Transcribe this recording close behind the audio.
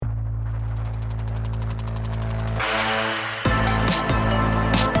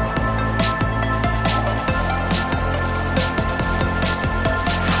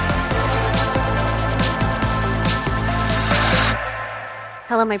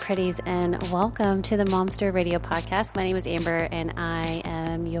Hello, my pretties, and welcome to the Momster Radio Podcast. My name is Amber, and I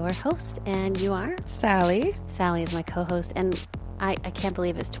am your host, and you are? Sally. Sally is my co-host, and I can't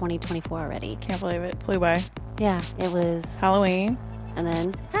believe it's 2024 already. Can't believe it. Flew by. Yeah, it was Halloween. And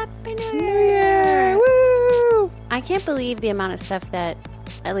then Happy New New Year! Woo! I can't believe the amount of stuff that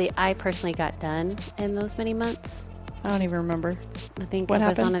at least I personally got done in those many months. I don't even remember. I think What I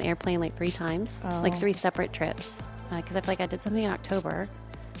was happened? on an airplane like 3 times, like 3 separate trips. Because I feel like I did something in October.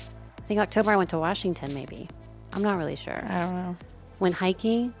 I think October I went to Washington, maybe. I'm not really sure. I don't know. Went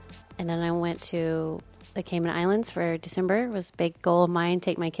hiking, and then I went to the Cayman Islands for December. It was a big goal of mine,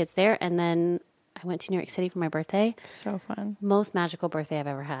 take my kids there. And then I went to New York City for my birthday. So fun. Most magical birthday I've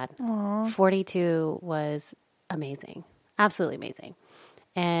ever had. Aww. 42 was amazing. Absolutely amazing.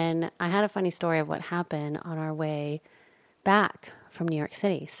 And I had a funny story of what happened on our way back from New York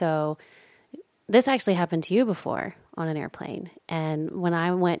City. So this actually happened to you before on an airplane. And when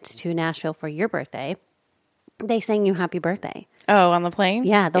I went to Nashville for your birthday, they sang you happy birthday. Oh, on the plane?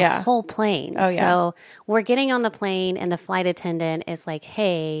 Yeah, the whole plane. Oh, yeah. So we're getting on the plane and the flight attendant is like,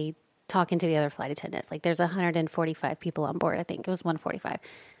 hey, talking to the other flight attendants. Like there's 145 people on board. I think it was 145.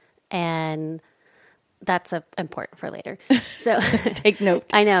 And that's important for later. So Take note.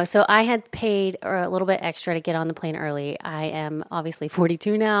 I know. So I had paid a little bit extra to get on the plane early. I am obviously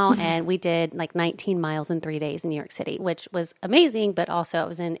 42 now, and we did like 19 miles in 3 days in New York City, which was amazing, but also I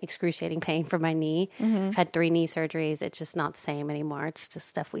was in excruciating pain for my knee. I've had 3 knee surgeries. It's just not the same anymore. It's just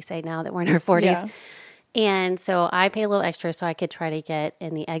stuff we say now that we're in our 40s. Yeah. And so I paid a little extra so I could try to get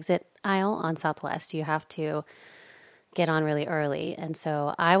in the exit aisle on Southwest. You have to get on really early. And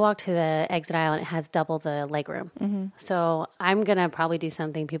so I walked to the exit aisle and it has double the legroom. So I'm going to probably do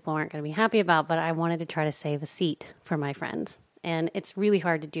something people aren't going to be happy about, but I wanted to try to save a seat for my friends. And it's really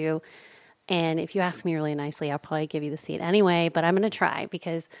hard to do. And if you ask me really nicely, I'll probably give you the seat anyway, but I'm going to try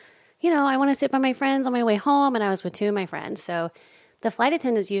because, you know, I want to sit by my friends on my way home, and I was with 2 of my friends. So the flight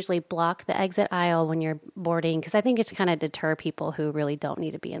attendants usually block the exit aisle when you're boarding because I think it's kind of deter people who really don't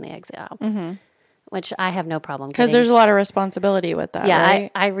need to be in the exit aisle. Which I have no problem Because there's a lot of responsibility with that, yeah,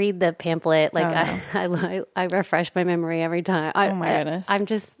 right? I read the pamphlet. Like I refresh my memory every time. Oh my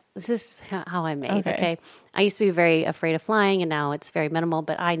goodness. It's just how I'm made. Okay. I used to be very afraid of flying, and now it's very minimal,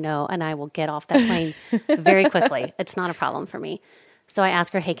 but I know, and I will get off that plane very quickly. It's not a problem for me. So I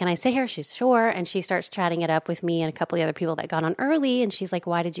ask her, hey, can I sit here? She's sure. And she starts chatting it up with me and a couple of the other people that got on early. And she's like,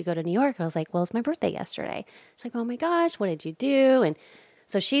 why did you go to New York? And I was like, well, it's my birthday yesterday. She's like, oh my gosh, what did you do? And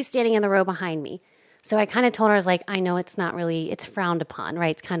so she's standing in the row behind me. So I kind of told her, I was like, I know it's not really, it's frowned upon,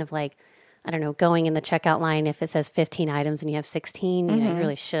 right? It's kind of like, I don't know, going in the checkout line, if it says 15 items and you have 16, you know, you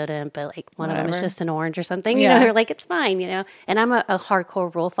really shouldn't, but like one of them is just an orange or something, you know, you're like, it's fine, you know? And I'm a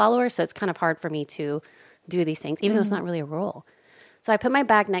hardcore rule follower, so it's kind of hard for me to do these things, even though it's not really a rule. So I put my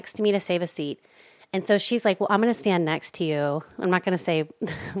bag next to me to save a seat. And so she's like, well, I'm going to stand next to you. I'm not going to say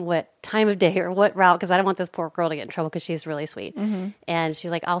what time of day or what route because I don't want this poor girl to get in trouble because she's really sweet. And she's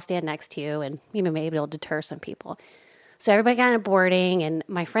like, I'll stand next to you, and you know, maybe it'll deter some people. So everybody got in boarding, and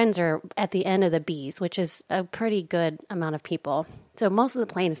my friends are at the end of the B's, which is a pretty good amount of people. So most of the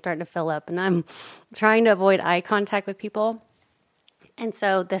plane is starting to fill up, and I'm trying to avoid eye contact with people. And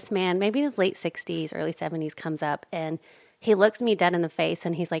so this man, maybe in his late 60s, early 70s, comes up, and he looks me dead in the face,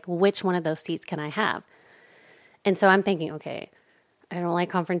 and he's like, which one of those seats can I have? And so I'm thinking, okay, I don't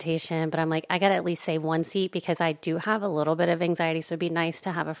like confrontation, but I'm like, I got to at least save one seat because I do have a little bit of anxiety, so it'd be nice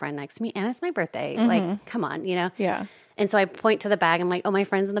to have a friend next to me. And it's my birthday. Like, come on, you know? Yeah. And so I point to the bag. I'm like, oh, my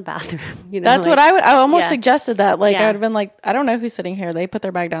friend's in the bathroom. You know, That's like, what I almost yeah. suggested that. Like, Yeah. I would have been like, I don't know who's sitting here. They put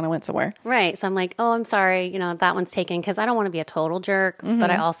their bag down and went somewhere. Right. So I'm like, oh, I'm sorry. You know, that one's taken because I don't want to be a total jerk,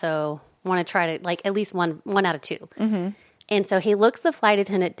 but I also want to try to, like, at least one out of 2. And so he looks the flight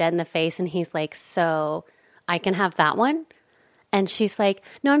attendant dead in the face, and he's like, so I can have that one? And she's like,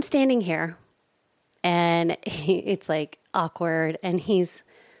 no, I'm standing here. And it's like awkward, and he's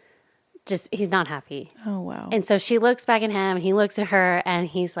not happy. Oh, wow. And so she looks back at him, and he looks at her, and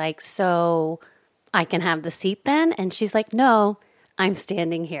he's like, so I can have the seat then? And she's like, no, I'm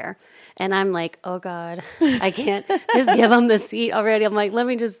standing here. And I'm like, oh God, I can't just give him the seat already. I'm like,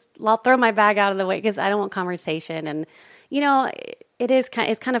 I'll throw my bag out of the way because I don't want conversation. And, you know, it's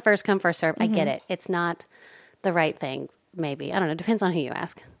kind of first come, first serve. I get it. It's not the right thing, maybe. I don't know. It depends on who you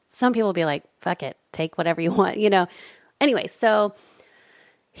ask. Some people will be like, fuck it, take whatever you want, you know. Anyway, so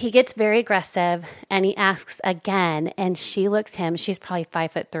he gets very aggressive, and he asks again, and she looks him. She's probably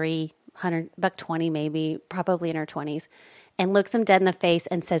 5'3", 120 maybe, probably in her 20s, and looks him dead in the face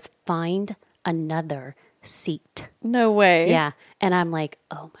and says, find another seat. No way. Yeah. And I'm like,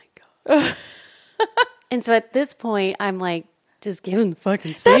 oh my God. And so at this point, I'm like, just give him the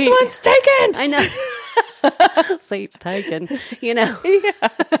fucking seat. This one's taken. I know. Seat's taken, you know.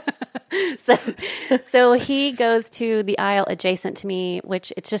 So he goes to the aisle adjacent to me,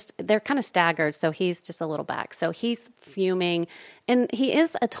 which it's just, they're kind of staggered. So he's just a little back. So he's fuming, and he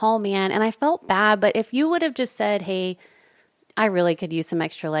is a tall man, and I felt bad. But if you would have just said, hey, I really could use some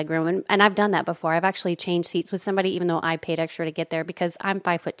extra leg room. And I've done that before. I've actually changed seats with somebody, even though I paid extra to get there, because I'm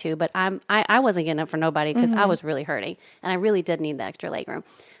 5'2", but I wasn't getting up for nobody because I was really hurting, and I really did need the extra leg room.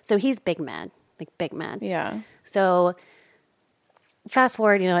 So he's big mad. Yeah. So fast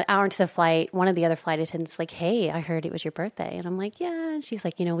forward, an hour into the flight, one of the other flight attendants like, hey, I heard it was your birthday. And I'm like, yeah. And she's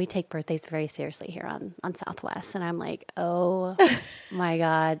like, we take birthdays very seriously here on Southwest. And I'm like, oh my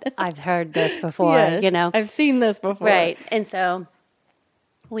God, I've heard this before, Yes, I've seen this before. Right. And so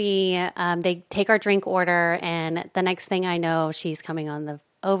they take our drink order, and the next thing I know, she's coming on the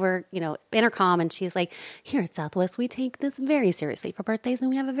intercom, and she's like, here at Southwest, we take this very seriously for birthdays, and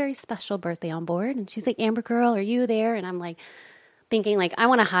we have a very special birthday on board. And she's like, Amber girl, are you there? And I'm like, thinking like, I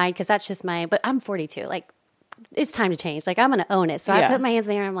want to hide because that's just but I'm 42. Like, it's time to change. Like, I'm going to own it. So I put my hands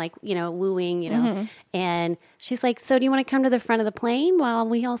in there. I'm like, wooing, and she's like, so do you want to come to the front of the plane while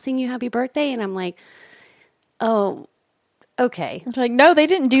we all sing you happy birthday? And I'm like, oh, okay. I'm like, no, they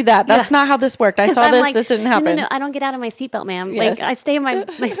didn't do that. That's not how this worked. I saw this. Like, this didn't happen. No, I don't get out of my seatbelt, ma'am. Yes. Like, I stay in my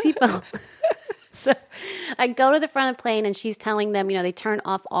seatbelt. So I go to the front of the plane, and she's telling them, they turn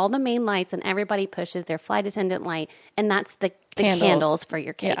off all the main lights, and everybody pushes their flight attendant light, and that's the candles for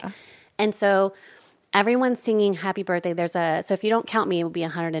your cake. Yeah. And so everyone's singing happy birthday. So if you don't count me, it would be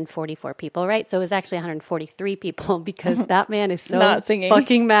 144 people, right? So it was actually 143 people, because that man is so not singing.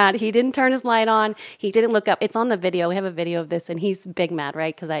 Fucking mad. He didn't turn his light on. He didn't look up. It's on the video. We have a video of this, and he's big mad,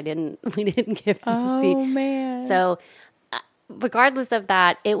 right? Because we didn't give him the seat. Oh, man. So regardless of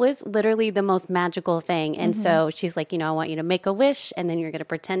that, it was literally the most magical thing. And so she's like, I want you to make a wish, and then you're going to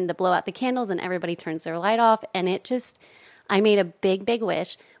pretend to blow out the candles, and everybody turns their light off. And I made a big, big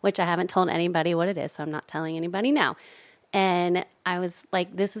wish, which I haven't told anybody what it is, so I'm not telling anybody now. And I was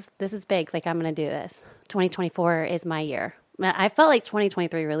like, this is big. Like, I'm going to do this. 2024 is my year. I felt like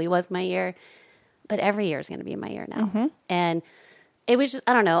 2023 really was my year, but every year is going to be my year now. And it was just,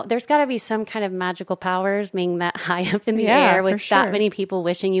 I don't know, there's got to be some kind of magical powers being that high up in the air with that many people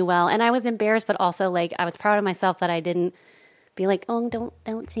wishing you well. And I was embarrassed, but also like, I was proud of myself that I didn't be like, oh,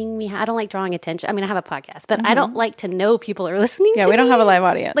 don't sing me. I don't like drawing attention. I mean, I have a podcast, but I don't like to know people are listening to me. Yeah, we don't have a live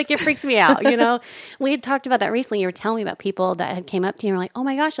audience. Like, it freaks me out, We had talked about that recently. You were telling me about people that had came up to you and were like, oh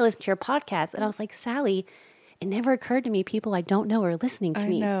my gosh, I listened to your podcast. And I was like, Sally, it never occurred to me people I don't know are listening to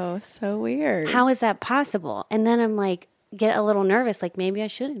me. I know, so weird. How is that possible? And then I'm like, get a little nervous, like maybe I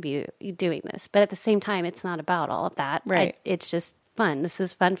shouldn't be doing this. But at the same time, it's not about all of that. Right. It's just fun. This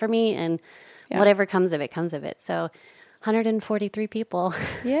is fun for me, and whatever comes of it, comes of it. So 143 people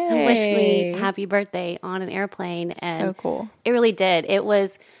wished me happy birthday on an airplane. And so cool. It really did. It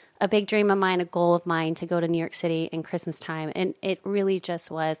was a big dream of mine, a goal of mine to go to New York City in Christmas time. And it really just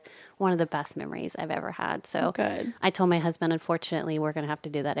was one of the best memories I've ever had. So good. I told my husband, unfortunately, we're going to have to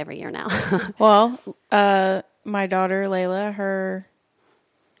do that every year now. Well, my daughter, Layla, her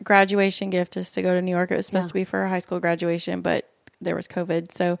graduation gift is to go to New York. It was supposed to be for her high school graduation, but there was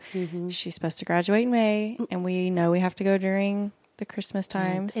COVID. So she's supposed to graduate in May, and we know we have to go during the Christmas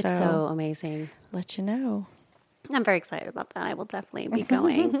time. It's so amazing. Let you know. I'm very excited about that. I will definitely be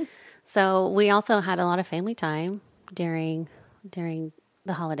going. So we also had a lot of family time during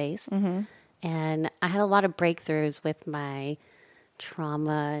the holidays. And I had a lot of breakthroughs with my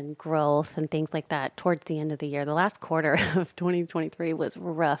trauma and growth and things like that towards the end of the year. The last quarter of 2023 was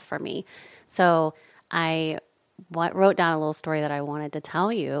rough for me. So I wrote down a little story that I wanted to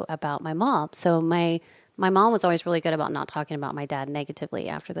tell you about my mom. So my mom was always really good about not talking about my dad negatively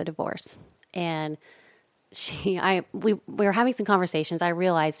after the divorce. And we were having some conversations. I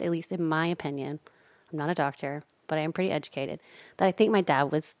realized, at least in my opinion, I'm not a doctor, but I am pretty educated, that I think my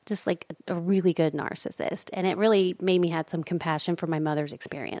dad was just like a really good narcissist. And it really made me had some compassion for my mother's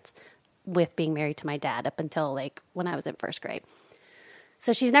experience with being married to my dad up until like when I was in first grade.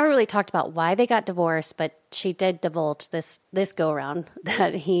 So she's never really talked about why they got divorced, but she did divulge this go around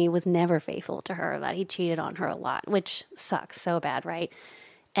that he was never faithful to her, that he cheated on her a lot, which sucks so bad, right?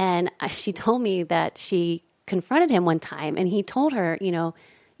 And she told me that she confronted him one time, and he told her,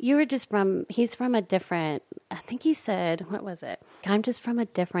 he's from a different, I think he said, what was it? I'm just from a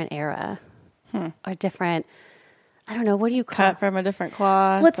different era or different, I don't know, what do you call it? Cut from a different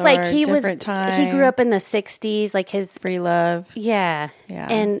cloth. Well, it's like he grew up in the 60s, like his free love. Yeah.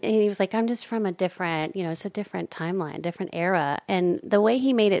 And he was like, I'm just from a different, it's a different timeline, different era. And the way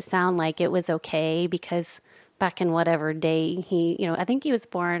he made it sound like it was okay because back in whatever day he, I think he was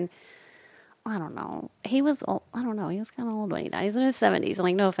born, I don't know. He was old. I don't know. He was kind of old when he died. He's in his 70s. I'm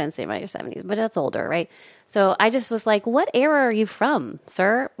like, no offense to anybody in your 70s, but that's older, right? So I just was like, what era are you from,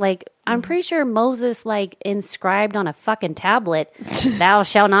 sir? Like, I'm pretty sure Moses, like, inscribed on a fucking tablet, thou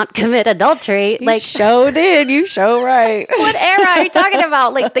shalt not commit adultery. He like, show did. You show right. What era are you talking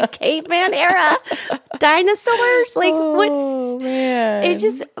about? Like, the caveman era? Dinosaurs? Like, oh, what? Man. It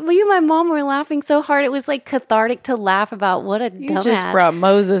just, me and my mom were laughing so hard. It was, like, cathartic to laugh about what a dumbass. You just brought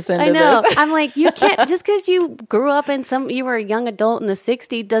Moses into I know. this. I'm like, you can't, just because you grew up in you were a young adult in the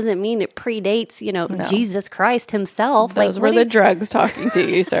 60s doesn't mean it predates, No. Jesus Christ himself. Those were the drugs talking to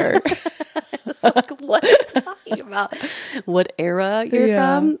you, sir. Like, what are you talking about? What era you're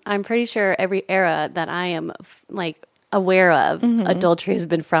from? I'm pretty sure every era that I am aware of, adultery has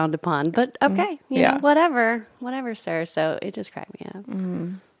been frowned upon. But okay, you know, whatever, sir. So it just cracked me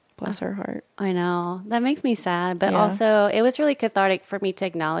up. Bless her heart. I know. That makes me sad. But also, it was really cathartic for me to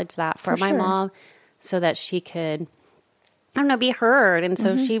acknowledge that for my mom so that she could, I don't know, be heard. And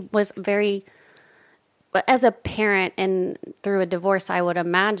so she was very, as a parent and through a divorce, I would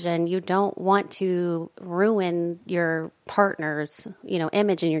imagine you don't want to ruin your partner's,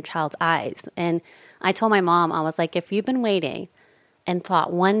 image in your child's eyes. And I told my mom, I was like, if you've been waiting and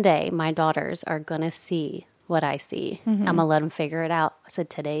thought one day my daughters are going to see what I see, I'm going to let them figure it out. I said,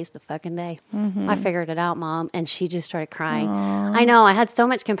 today's the fucking day. I figured it out, Mom. And she just started crying. Aww. I know. I had so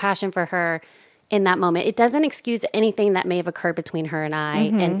much compassion for her in that moment. It doesn't excuse anything that may have occurred between her and I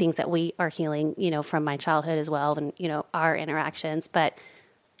and things that we are healing, from my childhood as well and, our interactions. But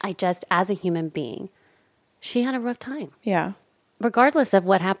I just, as a human being, she had a rough time. Yeah. Regardless of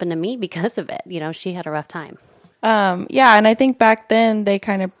what happened to me because of it, she had a rough time. Yeah. And I think back then they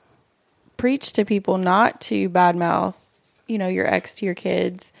kind of preached to people not to badmouth, your ex to your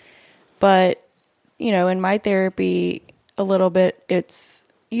kids. But, in my therapy, a little bit, it's,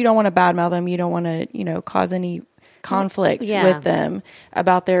 you don't want to badmouth them. You don't want to, cause any conflicts with them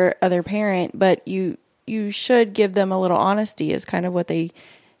about their other parent. But you should give them a little honesty is kind of what they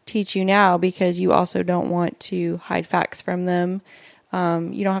teach you now, because you also don't want to hide facts from them.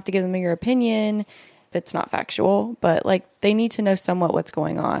 You don't have to give them your opinion if it's not factual, but they need to know somewhat what's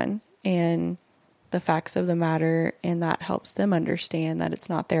going on and the facts of the matter. And that helps them understand that it's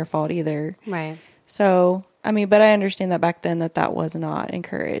not their fault either. Right. So, but I understand that back then that was not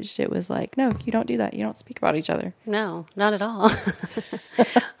encouraged. It was like, no, you don't do that. You don't speak about each other. No, not at all.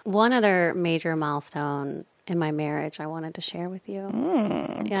 One other major milestone in my marriage I wanted to share with you.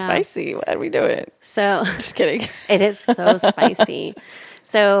 Spicy. What are we doing? So, just kidding. It is so spicy.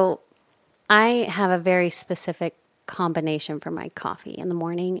 So I have a very specific combination for my coffee in the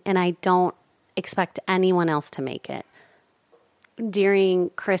morning, and I don't expect anyone else to make it. During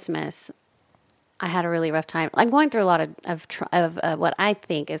Christmas, I had a really rough time. I'm going through a lot of what I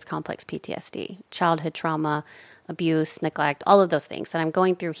think is complex PTSD, childhood trauma, abuse, neglect, all of those things. And I'm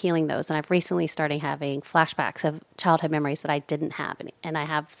going through healing those. And I've recently started having flashbacks of childhood memories that I didn't have. And I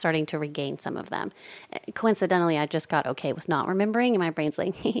have starting to regain some of them. Coincidentally, I just got okay with not remembering. And my brain's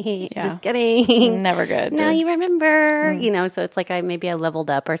like, just kidding. It's never good. Now you remember, so it's like maybe I leveled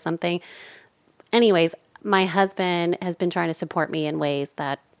up or something. Anyways, my husband has been trying to support me in ways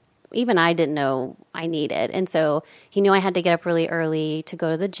that even I didn't know I needed. And so he knew I had to get up really early to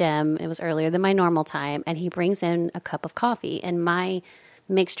go to the gym. It was earlier than my normal time. And he brings in a cup of coffee. And my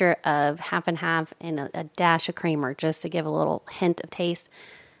mixture of half and half and a dash of creamer, just to give a little hint of taste,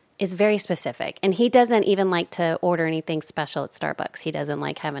 is very specific. And he doesn't even like to order anything special at Starbucks. He doesn't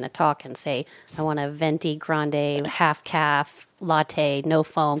like having a talk and say, I want a venti grande, half calf, latte, no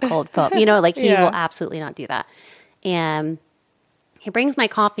foam, cold foam. He will absolutely not do that. And he brings my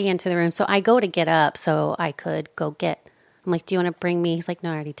coffee into the room. So I go to get up so I could go get. I'm like, do you want to bring me? He's like,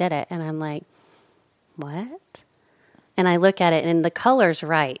 no, I already did it. And I'm like, what? And I look at it and the color's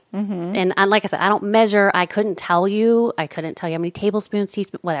right. And like I said, I don't measure. I couldn't tell you how many tablespoons,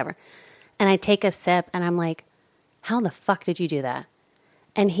 teaspoons, whatever. And I take a sip and I'm like, how the fuck did you do that?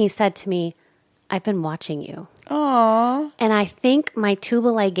 And he said to me, I've been watching you. Aww. And I think my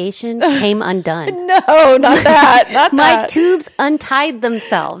tubal ligation came undone. No, not that. My tubes untied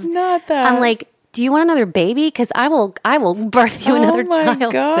themselves. Not that. I'm like, do you want another baby? Because I will birth you another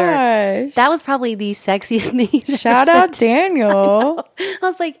child, sir. That was probably the sexiest thing. Shout out Daniel. I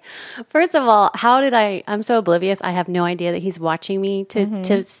was like, first of all, I'm so oblivious. I have no idea that he's watching me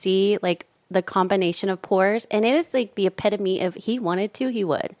to see the combination of pores. And it is the epitome of he wanted to, he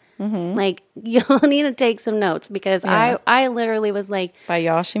would. Like, you'll need to take some notes because I literally was like, by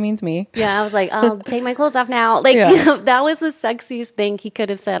y'all, she means me. yeah, I was like, I'll take my clothes off now. Like, that was the sexiest thing he could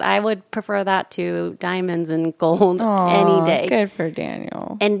have said. I would prefer that to diamonds and gold any day. Good for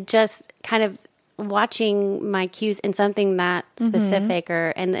Daniel. And just kind of watching my cues in something that specific,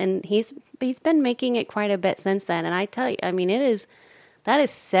 and he's been making it quite a bit since then. And I tell you, I mean, that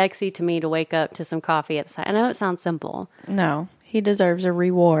is sexy to me to wake up to some coffee at the side. I know it sounds simple. No, he deserves a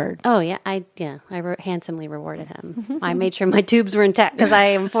reward. Oh yeah, I handsomely rewarded him. I made sure my tubes were intact because I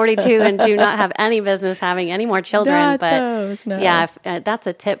am 42 and do not have any business having any more children. Yeah, that's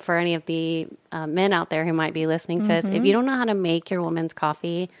a tip for any of the men out there who might be listening to us. If you don't know how to make your woman's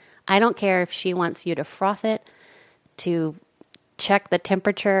coffee, I don't care if she wants you to froth it, to check the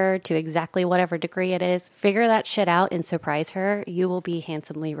temperature to exactly whatever degree it is. Figure that shit out and surprise her. You will be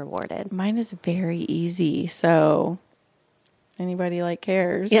handsomely rewarded. Mine is very easy, so anybody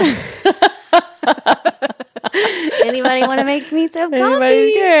cares. Yeah. Anybody want to make me some coffee?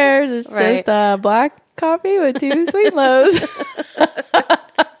 Anybody cares. It's just black coffee with 2 sweet lows.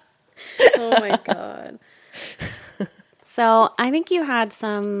 Oh my God. So I think you had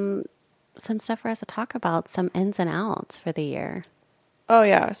some stuff for us to talk about, some ins and outs for the year. Oh,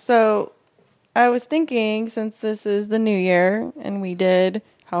 yeah. So I was thinking, since this is the new year and we did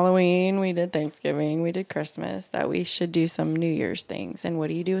Halloween, we did Thanksgiving, we did Christmas, that we should do some New Year's things. And what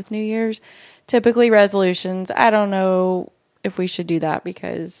do you do with New Year's? Typically resolutions. I don't know if we should do that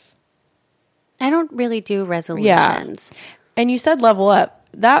because I don't really do resolutions. Yeah. And you said level up.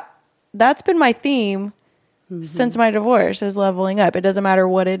 That's been my theme since my divorce, is leveling up. It doesn't matter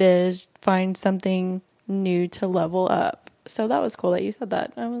what it is. Find something new to level up. So that was cool that you said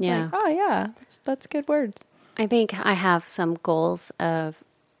that. I was like, oh yeah, that's good words. I think I have some goals of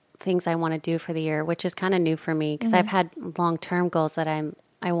things I want to do for the year, which is kind of new for me because I've had long-term goals that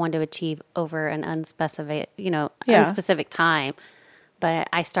I want to achieve over an unspecific time. But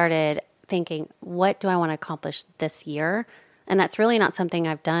I started thinking, what do I want to accomplish this year? And that's really not something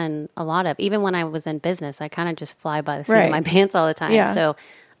I've done a lot of. Even when I was in business, I kind of just fly by the seat of my pants all the time. Yeah. So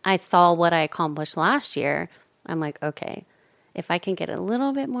I saw what I accomplished last year. I'm like, okay, if I can get a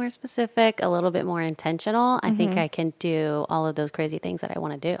little bit more specific, a little bit more intentional, I think I can do all of those crazy things that I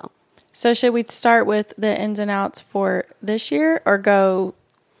want to do. So should we start with the ins and outs for this year or go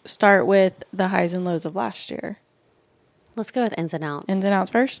start with the highs and lows of last year? Let's go with ins and outs. Ins and outs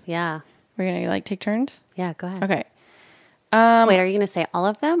first? Yeah. We're going to take turns? Yeah, go ahead. Okay. Wait, are you going to say all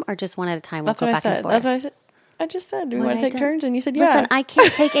of them or just one at a time? That's what I said. That's what I said. I just said, do we want to take turns? And you said, yeah. Listen, I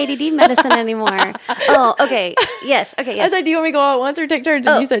can't take ADD medicine anymore. Oh, okay. Yes. Okay. Yes. I said, do you want me to go all at once or take turns?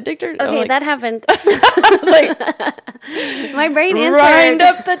 And you said, take turns. Okay, that happened. My brain answered. Wind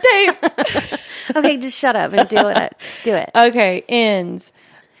up the tape. Okay, just shut up and do it. Okay, ends.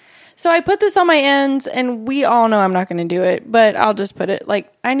 So I put this on my ends, and we all know I'm not going to do it, but I'll just put it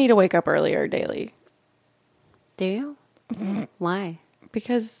I need to wake up earlier daily. Do you? Why?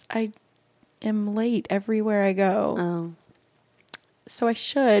 Because I am late everywhere I go. Oh. So I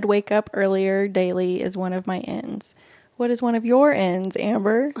should wake up earlier daily is one of my ends. What is one of your ends,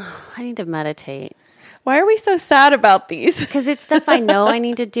 Amber? I need to meditate. Why are we so sad about these? Because it's stuff I know I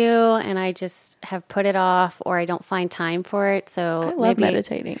need to do, and I just have put it off, or I don't find time for it. So I love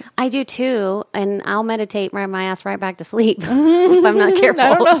meditating. I do too, and I'll meditate my ass right back to sleep if I'm not careful.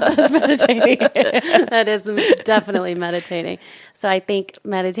 I don't know if that's meditating. That is definitely meditating. So I think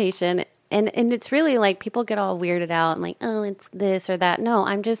meditation, and it's really people get all weirded out and oh, it's this or that. No,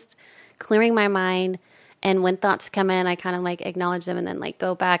 I'm just clearing my mind. And when thoughts come in, I kind of acknowledge them and then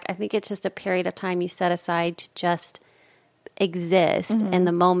go back. I think it's just a period of time you set aside to just exist in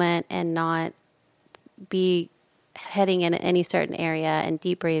the moment and not be heading in any certain area, and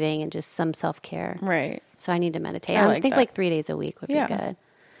deep breathing and just some self-care. Right. So I need to meditate. I think 3 days a week would be good.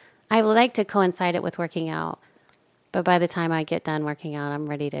 I would like to coincide it with working out. But by the time I get done working out, I'm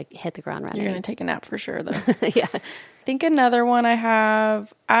ready to hit the ground running. You're going to take a nap for sure, though. Yeah. I think another one I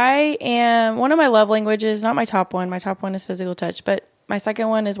have, one of my love languages, not my top one. My top one is physical touch, but my second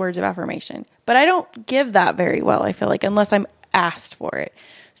one is words of affirmation. But I don't give that very well, I feel like, unless I'm asked for it.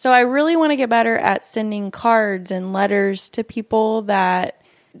 So I really want to get better at sending cards and letters to people that,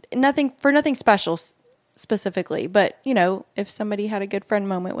 nothing special specifically, but if somebody had a good friend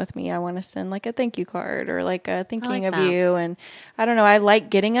moment with me, I want to send a thank you card or a thinking of you. And I don't know, I like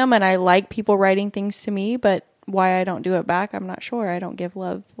getting them, and I like people writing things to me, but why I don't do it back, I'm not sure. I don't give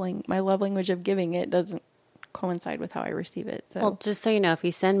love. My love language of giving it doesn't coincide with how I receive it. So. Well, just so you know, if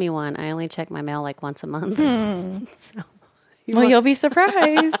you send me one, I only check my mail once a month. So Well, you'll be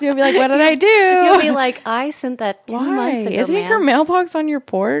surprised. You'll be like, what did I do? You'll be like, I sent that 2 months ago, Isn't your mailbox on your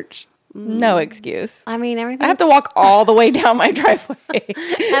porch? No excuse. I mean, everything. I have to walk all the way down my driveway.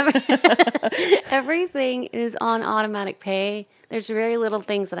 Everything is on automatic pay. There's very little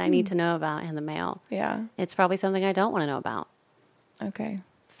things that I need to know about in the mail. Yeah. It's probably something I don't want to know about. Okay.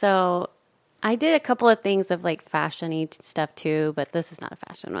 So I did a couple of things of like fashion-y stuff too, but this is not a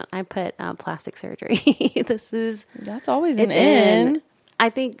fashion one. I put plastic surgery. That's always an in. I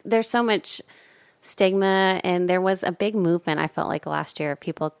think there's so much stigma, and there was a big movement, I felt like last year, of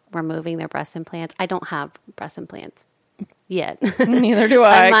people removing their breast implants. I don't have breast implants yet. Neither do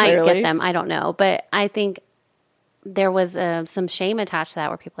I. I might clearly. get them. I don't know. But I think there was some shame attached to that,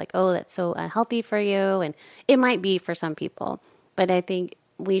 where people are like, oh, that's so unhealthy for you. And it might be for some people. But I think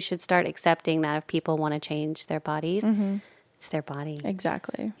we should start accepting that if people want to change their bodies, it's their body.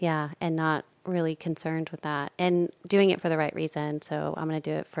 Exactly. Yeah. And not really concerned with that and doing it for the right reason. So I'm going to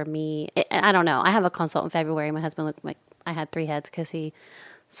do it for me. I don't know. I have a consult in February. My husband looked like I had 3 heads because he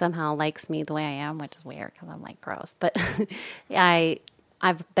somehow likes me the way I am, which is weird because I'm like gross. But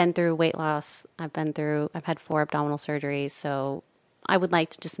I've been through weight loss. I've had 4 abdominal surgeries. So I would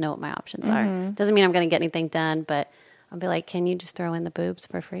like to just know what my options are. Doesn't mean I'm going to get anything done, but I'll be like, can you just throw in the boobs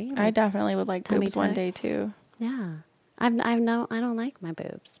for free? Like, I definitely would like boobs one day too. Yeah. I don't like my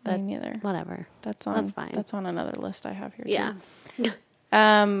boobs, but me neither. Whatever. That's fine. That's on another list I have here too. Yeah.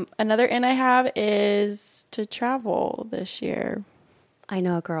 Another in I have is to travel this year. I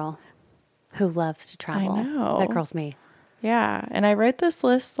know a girl who loves to travel. I know. That girl's me. Yeah. And I wrote this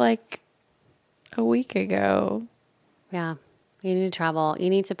list like a week ago. Yeah. You need to travel. You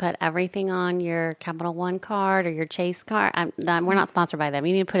need to put everything on your Capital One card or your Chase card. We're not sponsored by them.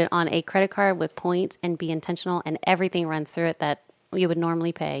 You need to put it on a credit card with points and be intentional, and everything runs through it that you would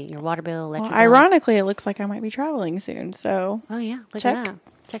normally pay. Your water bill, electric bill. Ironically, it looks like I might be traveling soon. So, oh, yeah. Look check. at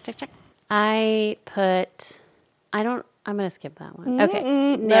that. Check. I'm going to skip that one.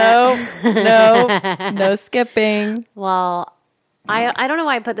 Okay. No skipping. Well, I don't know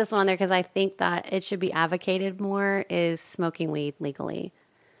why I put this one on there because I think that it should be advocated more is smoking weed legally.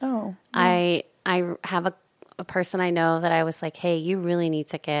 Oh. I have a person I know that I was like, hey, you really need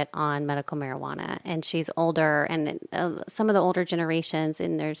to get on medical marijuana. And she's older, and some of the older generations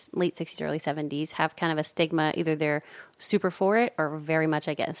in their late 60s, early 70s have kind of a stigma. Either they're super for it or very much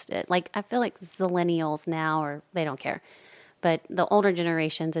against it. Like, I feel like millennials now, or they don't care. But the older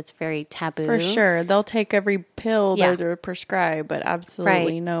generations, it's very taboo. For sure. They'll take every pill they're prescribed, but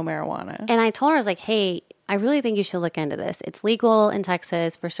absolutely no marijuana. And I told her, I was like, hey, I really think you should look into this. It's legal in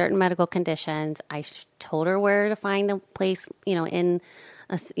Texas for certain medical conditions. I told her where to find a place, in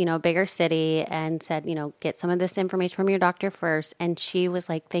a bigger city, and said, get some of this information from your doctor first. And she was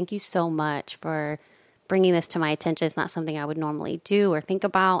like, thank you so much for bringing this to my attention. It's not something I would normally do or think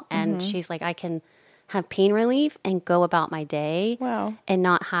about. And she's like, I can have pain relief and go about my day. Wow. And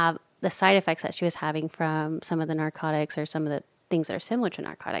not have the side effects that she was having from some of the narcotics or some of the things that are similar to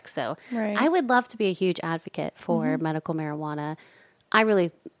narcotics. So I would love to be a huge advocate for medical marijuana. I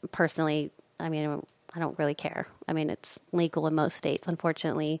really personally, I don't really care. It's legal in most states.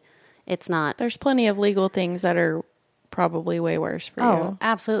 Unfortunately, it's not. There's plenty of legal things that are probably way worse for you. Oh,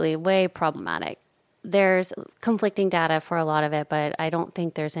 absolutely. Way problematic. There's conflicting data for a lot of it, but I don't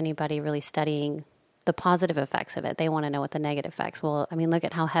think there's anybody really studying the positive effects of it. They want to know what the negative effects. Well, look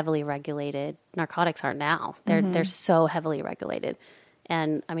at how heavily regulated narcotics are now. They're so heavily regulated.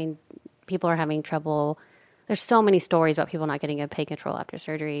 And people are having trouble. There's so many stories about people not getting good pain control after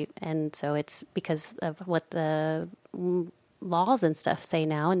surgery. And so it's because of what the laws and stuff say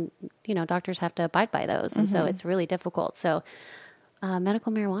now. And, doctors have to abide by those. And so it's really difficult. So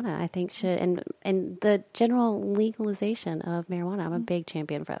medical marijuana, I think, should, and the general legalization of marijuana, I'm a big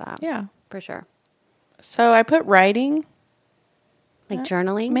champion for that. Yeah. For sure. So I put writing. Like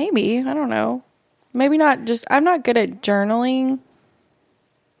journaling? Maybe. I don't know. Maybe not I'm not good at journaling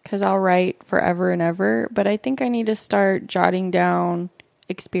because I'll write forever and ever. But I think I need to start jotting down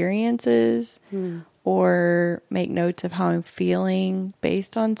experiences or make notes of how I'm feeling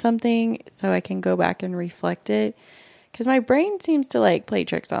based on something so I can go back and reflect it. Because my brain seems to play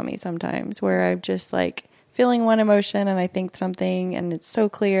tricks on me sometimes where I'm just feeling one emotion and I think something and it's so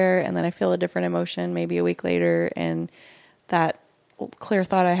clear, and then I feel a different emotion maybe a week later, and that clear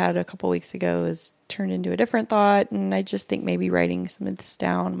thought I had a couple weeks ago is turned into a different thought. And I just think maybe writing some of this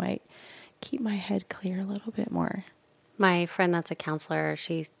down might keep my head clear a little bit more. My friend that's a counselor,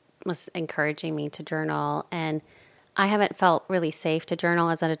 she was encouraging me to journal, and I haven't felt really safe to journal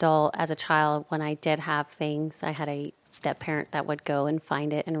as an adult. As a child, when I did have things, I had a step parent that would go and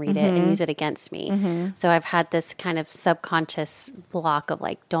find it and read it and use it against me. So I've had this kind of subconscious block of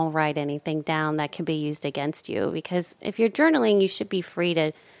like, don't write anything down that can be used against you. Because if you're journaling, you should be free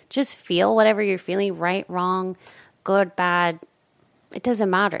to just feel whatever you're feeling, right, wrong, good, bad. It doesn't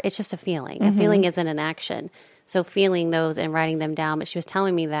matter. It's just a feeling. A feeling isn't an action. So feeling those and writing them down. But she was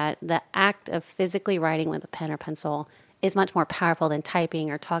telling me that the act of physically writing with a pen or pencil is much more powerful than typing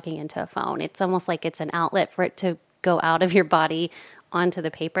or talking into a phone. It's almost like it's an outlet for it to go out of your body onto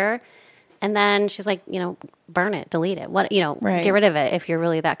the paper. And then she's like, burn it, delete it. Get rid of it if you're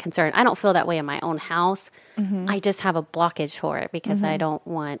really that concerned. I don't feel that way in my own house. I just have a blockage for it because I don't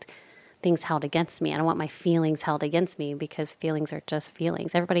want things held against me. I don't want my feelings held against me because feelings are just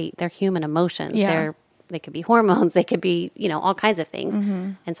feelings. Everybody, they're human emotions. Yeah. They could be hormones. They could be, all kinds of things.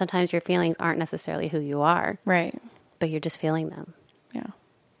 And sometimes your feelings aren't necessarily who you are. Right. But you're just feeling them. Yeah.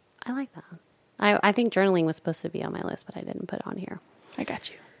 I like that. I think journaling was supposed to be on my list, but I didn't put it on here. I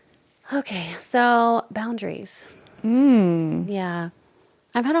got you. Okay. So boundaries. Yeah.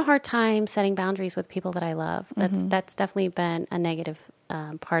 I've had a hard time setting boundaries with people that I love. That's definitely been a negative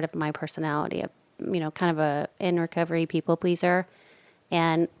part of my personality. Kind of a in recovery people pleaser.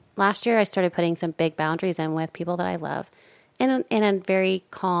 And last year I started putting some big boundaries in with people that I love in a very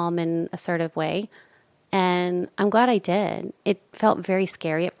calm and assertive way. And I'm glad I did. It felt very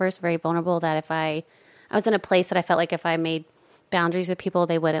scary at first, very vulnerable, that if I was in a place that I felt like if I made boundaries with people,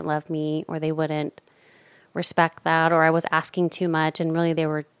 they wouldn't love me or they wouldn't respect that, or I was asking too much. And really they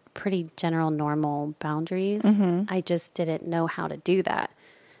were pretty general, normal boundaries. I just didn't know how to do that.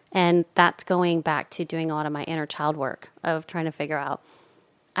 And that's going back to doing a lot of my inner child work of trying to figure out,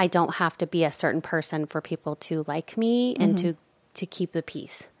 I don't have to be a certain person for people to like me and to keep the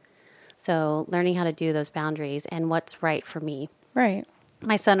peace. So learning how to do those boundaries and what's right for me. Right.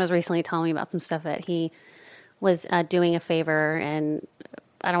 My son was recently telling me about some stuff that he was doing a favor, and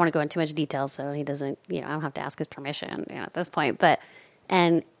I don't want to go into too much detail so he doesn't, I don't have to ask his permission at this point.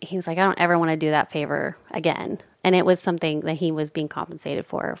 And he was like, I don't ever want to do that favor again. And it was something that he was being compensated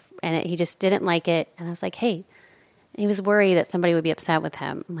for. And he just didn't like it. And I was like, hey, he was worried that somebody would be upset with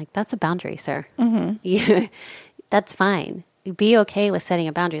him. I'm like, that's a boundary, sir. That's fine. Be okay with setting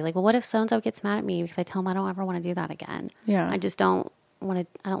a boundary. Like, well, what if so-and-so gets mad at me because I tell him I don't ever want to do that again? Yeah. I just don't want to,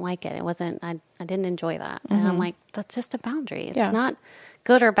 I don't like it. It wasn't, I didn't enjoy that. And I'm like, that's just a boundary. It's not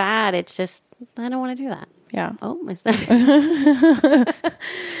good or bad. It's just, I don't want to do that. Yeah. Oh, is that?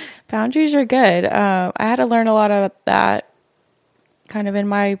 Boundaries are good. I had to learn a lot of that kind of in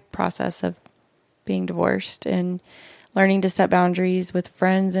my process of being divorced and learning to set boundaries with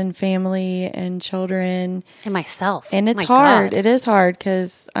friends and family and children. And myself. And it's hard. God. It is hard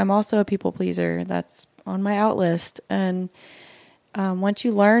because I'm also a people pleaser. That's on my out list. And once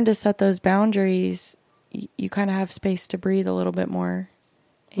you learn to set those boundaries, you kind of have space to breathe a little bit more.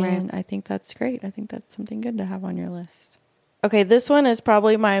 And I think that's great. I think that's something good to have on your list. Okay, this one is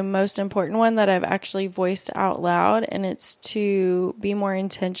probably my most important one that I've actually voiced out loud, and it's to be more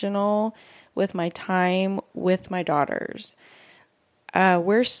intentional with my time with my daughters.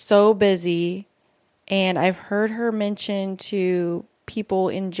 We're so busy, and I've heard her mention to people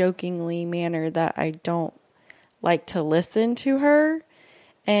in jokingly manner that I don't like to listen to her.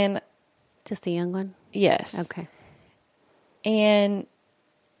 And just the young one? Yes. Okay. And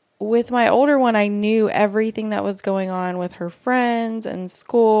with my older one, I knew everything that was going on with her friends and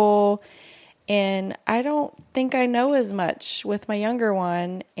school. And I don't think I know as much with my younger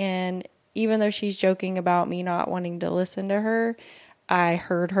one. And even though she's joking about me not wanting to listen to her, I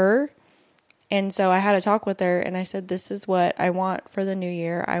heard her. And so I had a talk with her and I said, this is what I want for the new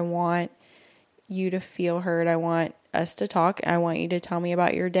year. I want you to feel heard. I want us to talk. I want you to tell me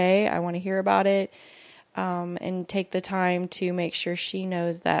about your day. I want to hear about it. And take the time to make sure she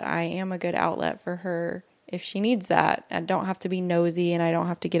knows that I am a good outlet for her if she needs that. I don't have to be nosy and I don't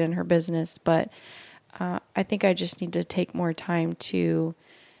have to get in her business, but I think I just need to take more time to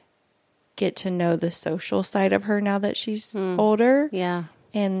get to know the social side of her now that she's older. Yeah.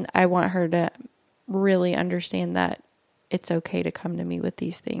 And I want her to really understand that it's okay to come to me with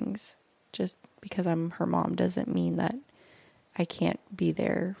these things. Just because I'm her mom doesn't mean that I can't be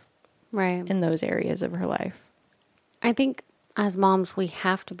there in those areas of her life. I think as moms, we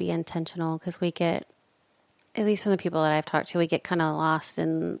have to be intentional because we get, at least from the people that I've talked to, we get kind of lost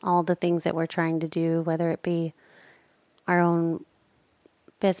in all the things that we're trying to do, whether it be our own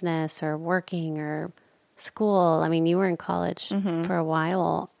business or working or school. I mean, you were in college for a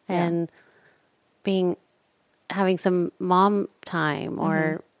while and having some mom time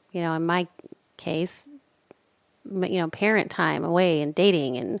or, in my case, parent time away and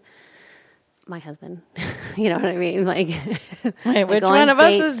dating and my husband. You know what I mean? Like, wait, which one of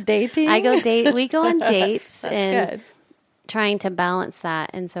us is dating? We go on dates. That's and good. Trying to balance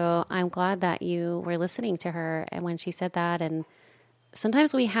that. And so I'm glad that you were listening to her and when she said that. And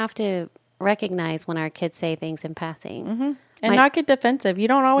sometimes we have to recognize when our kids say things in passing. Mm-hmm. And not get defensive. You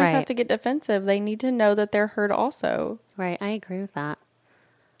don't always Right. have to get defensive. They need to know that they're heard also. Right. I agree with that.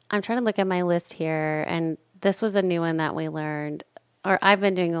 I'm trying to look at my list here. And this was a new one that we learned. Or I've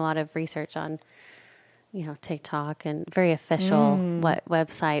been doing a lot of research on, TikTok and very official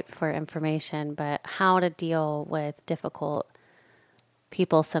website for information, but how to deal with difficult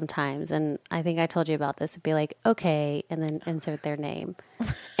people sometimes. And I think I told you about this. It'd be like, okay, and then insert their name.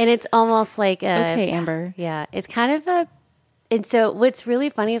 And it's almost like Okay, Amber. Yeah. It's kind of and so what's really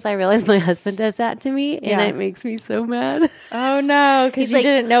funny is I realize my husband does that to me and it makes me so mad. Oh no, because you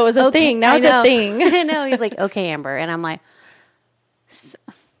didn't know it was a okay, thing. Now it's a thing. I know. He's like, okay, Amber. And I'm like,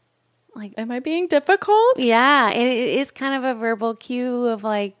 am I being difficult? yeah. And it is kind of a verbal cue of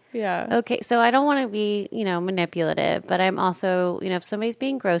like, Yeah. okay. So I don't want to be, manipulative, but I'm also, if somebody's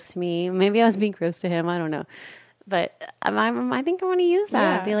being gross to me, maybe I was being gross to him. I don't know. But I think I want to use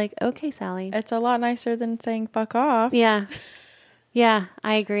that. Yeah. Be like, okay, Sally. It's a lot nicer than saying fuck off. Yeah. Yeah,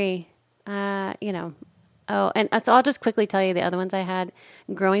 I agree. Oh, and so I'll just quickly tell you the other ones I had.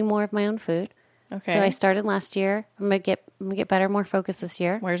 Growing more of my own food. Okay. So I started last year. I'm gonna get better, more focused this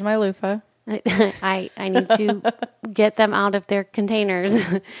year. Where's my loofah? I need to get them out of their containers.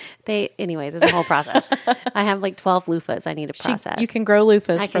 Anyways, it's a whole process. I have like 12 loofahs I need to process. You can grow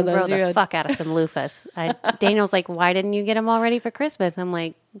loofahs I for can those grow the fuck out of some loofahs. Daniel's like, why didn't you get them all ready for Christmas? I'm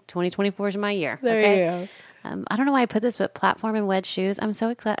like, 2024 is my year. There okay? you go. I don't know why I put this, but platform and wedge shoes. I'm so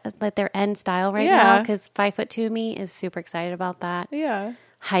excited that they're in style right Yeah. now because 5'2" me is super excited about that. Yeah.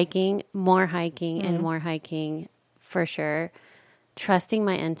 Hiking, more hiking and more hiking for sure. Trusting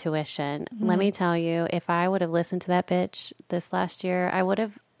my intuition. Let me tell you, if I would have listened to that bitch this last year, I would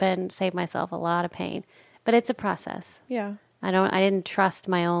have saved myself a lot of pain. But it's a process. Yeah. I didn't trust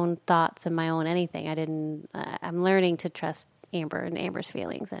my own thoughts and my own anything. I'm learning to trust Amber and Amber's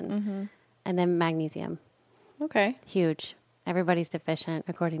feelings and then magnesium. Okay. Huge. Everybody's deficient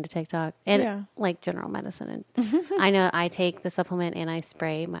according to TikTok and like general medicine. And I know I take the supplement and I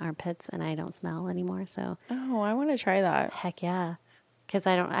spray my armpits and I don't smell anymore. So Oh, I want to try that. heck yeah. Cause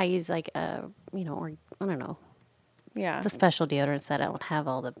I use like, or I don't know, Yeah. the special deodorants that don't have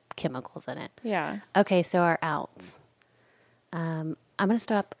all the chemicals in it. Yeah. Okay. So our outs, I'm going to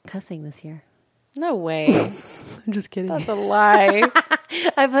stop cussing this year. No way. I'm just kidding. That's a lie.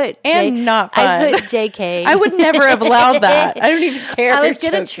 I put not fun. I put JK. I would never have allowed that. I don't even care. I if was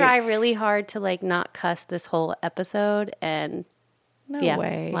you're gonna joking. try really hard to like not cuss this whole episode, and No yeah,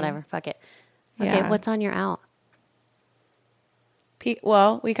 way. whatever. Fuck it. Okay, Yeah. what's on your out?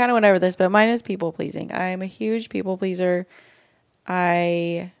 Well, we kind of went over this, but mine is people pleasing. I'm a huge people pleaser.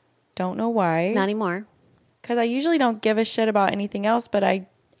 I don't know why. Not anymore. Because I usually don't give a shit about anything else, but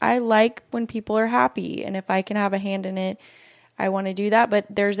I like when people are happy. And if I can have a hand in it, I want to do that. But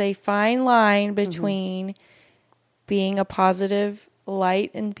there's a fine line between being a positive light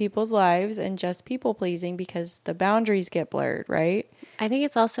in people's lives and just people pleasing because the boundaries get blurred, right? I think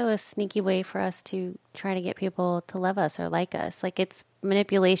it's also a sneaky way for us to try to get people to love us or like us. Like it's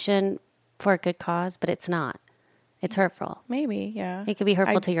manipulation for a good cause, but it's not. It's hurtful. Maybe, yeah. It could be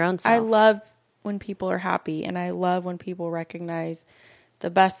hurtful to your own self. I love when people are happy, and I love when people recognize the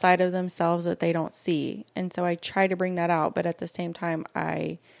best side of themselves that they don't see. And so I try to bring that out, but at the same time,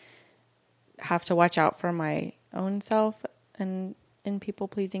 I have to watch out for my own self, and in people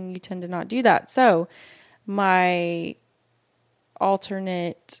pleasing, you tend to not do that. So my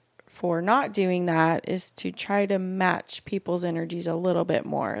alternate for not doing that is to try to match people's energies a little bit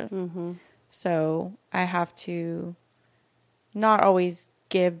more. Mm-hmm. So I have to not always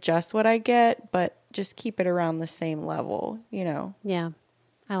give just what I get, but just keep it around the same level, you know? Yeah,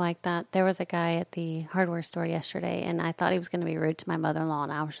 I like that. There was a guy at the hardware store yesterday, and I thought he was going to be rude to my mother-in-law,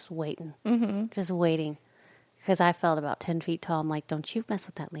 and I was just waiting. Just waiting. Because I felt about 10 feet tall. I'm like, don't you mess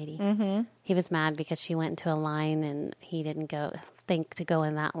with that lady. He was mad because she went into a line, and he didn't think to go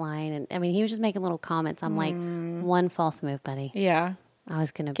in that line. And I mean, he was just making little comments. I'm like, one false move, buddy. Yeah. I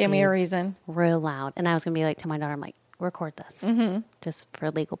was going to Give me a reason. real loud. And I was going to be like to my daughter, I'm like, record this. Just for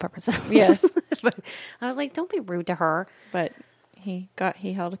legal purposes. Yes. But I was like, don't be rude to her. But he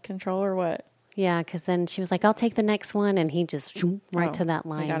held control or what? Yeah, because then she was like, I'll take the next one. And he just right to that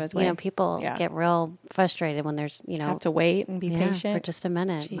line. got his You know, way. people get real frustrated when there's, Have to wait and be patient for just a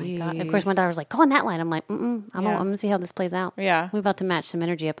minute. My God. Of Jeez. course, my daughter was like, go on that line. I'm like, I'm going to see how this plays out. Yeah. We're about to match some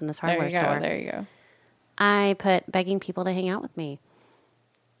energy up in this There hardware you go. store. There you go. I put begging people to hang out with me.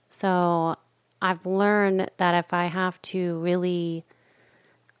 So I've learned that if I have to really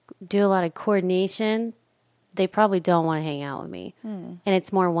do a lot of coordination, they probably don't want to hang out with me. And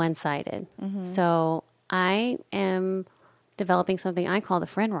it's more one-sided. So I am developing something I call the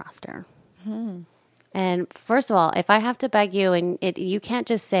friend roster. And first of all, if I have to beg you and you can't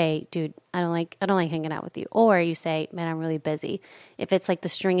just say, dude, I don't like hanging out with you. Or you say, man, I'm really busy. If it's like the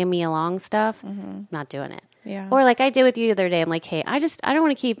stringing me along stuff, not doing it. Yeah. Or like I did with you the other day. I'm like, hey, I don't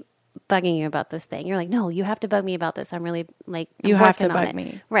want to keep bugging you about this thing. You're like, no, you have to bug me about this. I'm really like, you have to bug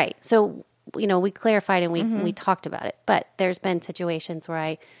me. Right. So, we clarified and we talked about it. But there's been situations where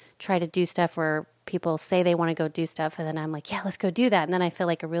I try to do stuff where people say they want to go do stuff. And then I'm like, yeah, let's go do that. And then I feel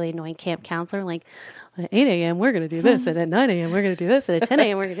like a really annoying camp counselor. Like, at 8 a.m., we're going to do this. And at 9 a.m., we're going to do this. And at 10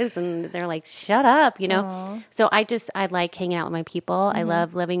 a.m., we're going to do this. And they're like, shut up, Aww. So I like hanging out with my people. I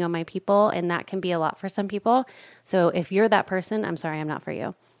love living on my people. And that can be a lot for some people. So if you're that person, I'm sorry, I'm not for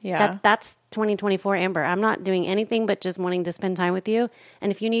you. Yeah. That's 2024 Amber. I'm not doing anything but just wanting to spend time with you.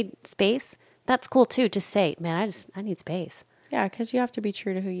 And if you need space, that's cool too. Just say, man, I need space. Yeah, because you have to be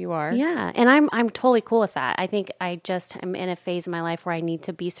true to who you are. Yeah, and I'm totally cool with that. I think I just am in a phase in my life where I need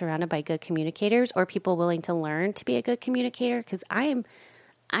to be surrounded by good communicators or people willing to learn to be a good communicator, because I'm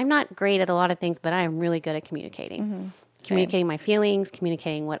not great at a lot of things, but I am really good at communicating. Communicating my feelings,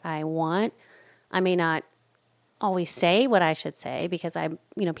 communicating what I want. I may not always say what I should say because I'm,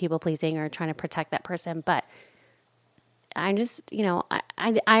 people pleasing or trying to protect that person, but I'm just,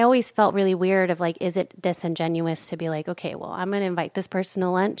 I always felt really weird of like, is it disingenuous to be like, okay, well, I'm going to invite this person to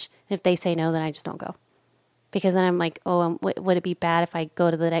lunch. And if they say no, then I just don't go. Because then I'm like, oh, would it be bad if I go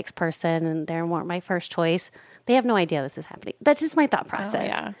to the next person and they're more my first choice? They have no idea this is happening. That's just my thought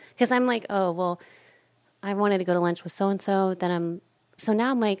process. Oh, yeah. Because I'm like, oh, well, I wanted to go to lunch with so-and-so. So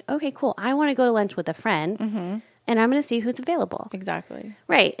now I'm like, okay, cool. I want to go to lunch with a friend. And I'm going to see who's available. Exactly.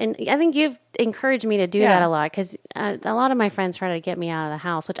 Right. And I think you've encouraged me to do that a lot because a lot of my friends try to get me out of the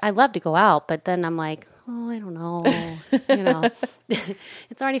house, which I love to go out. But then I'm like, oh, I don't know.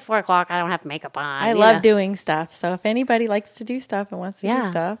 It's already 4:00. I don't have makeup on. I love doing stuff. So if anybody likes to do stuff and wants to do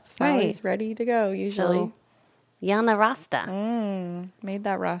stuff, Sally's ready to go usually. So, Yana Rasta. Made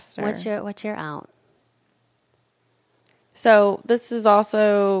that roster. What's your out? So this is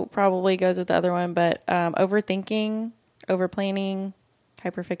also probably goes with the other one, but overthinking, overplanning,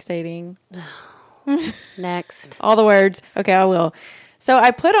 hyperfixating. Next. All the words. Okay, I will. So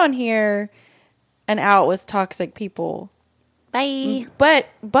I put on here an out was toxic people. Bye. But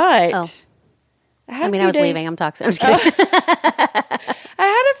I was leaving. I'm toxic. I'm just kidding. I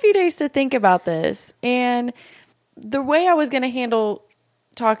had a few days to think about this, and the way I was going to handle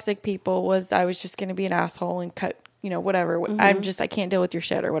toxic people was I was just going to be an asshole and cut, whatever. I can't deal with your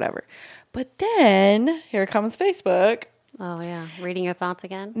shit or whatever. But then here comes Facebook. Oh, yeah. Reading your thoughts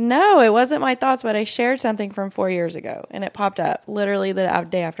again? No, it wasn't my thoughts, but I shared something from 4 years ago, and it popped up literally the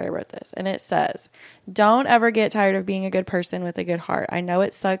day after I wrote this. And it says, don't ever get tired of being a good person with a good heart. I know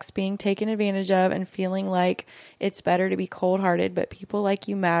it sucks being taken advantage of and feeling like it's better to be cold-hearted, but people like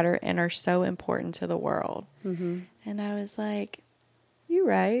you matter and are so important to the world. And I was like, you're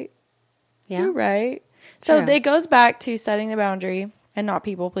right. Yeah. You're right. So it goes back to setting the boundary and not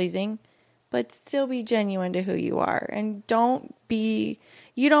people-pleasing. But still be genuine to who you are. And I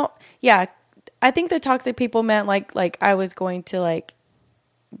think the toxic people meant like I was going to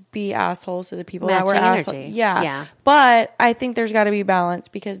be assholes to the people that were assholes. Yeah. But I think there's got to be balance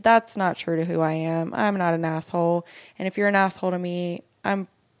because that's not true to who I am. I'm not an asshole. And if you're an asshole to me,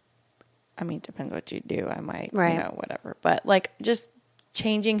 depends what you do. I might, whatever. But just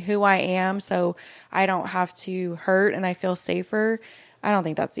changing who I am so I don't have to hurt and I feel safer, I don't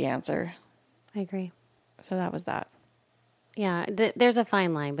think that's the answer. I agree. So that was that. Yeah. There's a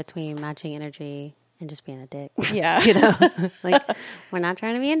fine line between matching energy and just being a dick. Yeah. We're not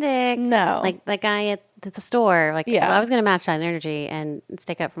trying to be a dick. No. Like that guy at the store. I was going to match that energy and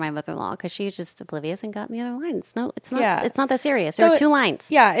stick up for my mother-in-law because she was just oblivious and got in the other line. It's not that serious. There are 2 lines.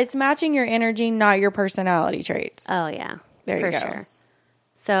 Yeah. It's matching your energy, not your personality traits. Oh, yeah. There you go. For sure.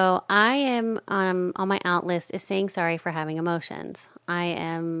 So I am on my out list is saying sorry for having emotions.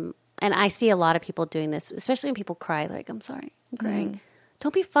 And I see a lot of people doing this, especially when people cry, like, I'm sorry, I'm crying.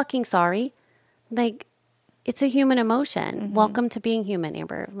 Don't be fucking sorry. It's a human emotion. Welcome to being human,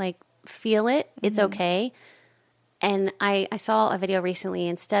 Amber. Feel it. It's okay. And I saw a video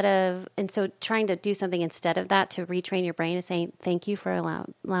recently so trying to do something instead of that to retrain your brain is saying, thank you for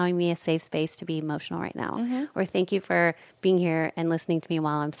allowing me a safe space to be emotional right now. Or thank you for being here and listening to me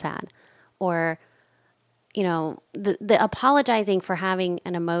while I'm sad. Or the apologizing for having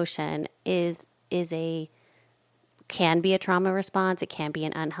an emotion is can be a trauma response. It can be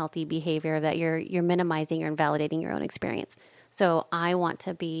an unhealthy behavior that you're minimizing or invalidating your own experience. So I want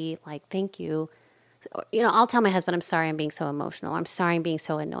to be like, thank you. I'll tell my husband, I'm sorry I'm being so emotional. I'm sorry I'm being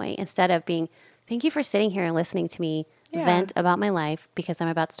so annoying. Instead of being, thank you for sitting here and listening to me vent about my life because I'm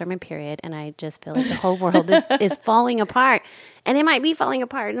about to start my period and I just feel like the whole world is falling apart. And it might be falling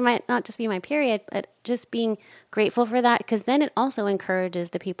apart. It might not just be my period, but just being grateful for that, because then it also encourages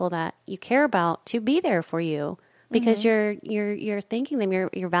the people that you care about to be there for you. Because you're thanking them, you're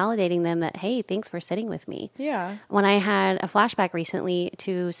validating them that, hey, thanks for sitting with me. Yeah. When I had a flashback recently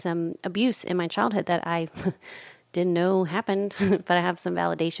to some abuse in my childhood that I didn't know happened, but I have some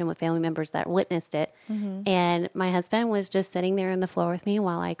validation with family members that witnessed it. Mm-hmm. And my husband was just sitting there on the floor with me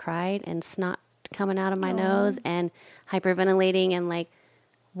while I cried and snot coming out of my nose and hyperventilating and like,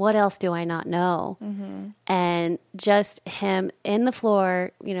 what else do I not know? Mm-hmm. And just him in the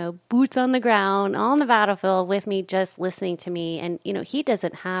floor, boots on the ground, on the battlefield with me, just listening to me. And, he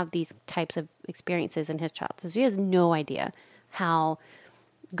doesn't have these types of experiences in his childhood. So he has no idea how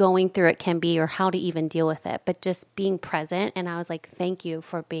going through it can be or how to even deal with it. But just being present. And I was like, thank you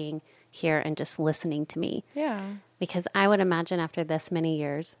for being here and just listening to me. Yeah. Because I would imagine after this many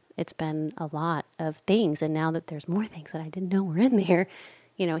years, it's been a lot of things. And now that there's more things that I didn't know were in there,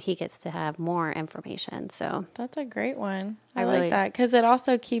 he gets to have more information. So that's a great one. I like that, because it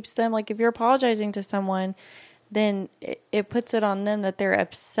also keeps them, like, if you're apologizing to someone, then it puts it on them that they're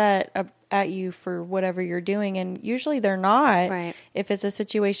upset at you for whatever you're doing. And usually they're not, right, if it's a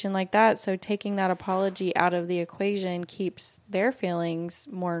situation like that. So taking that apology out of the equation keeps their feelings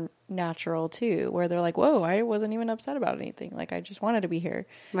more natural too, where they're like, whoa, I wasn't even upset about anything. Like, I just wanted to be here.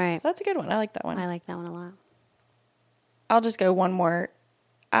 Right. So that's a good one. I like that one. I like that one a lot. I'll just go one more.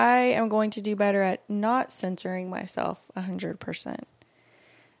 I am going to do better at not censoring myself 100%.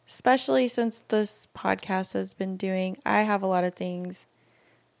 Especially since this podcast has been doing, I have a lot of things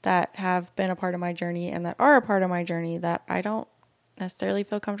that have been a part of my journey and that are a part of my journey that I don't necessarily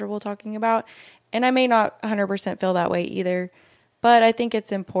feel comfortable talking about. And I may not 100% feel that way either. But I think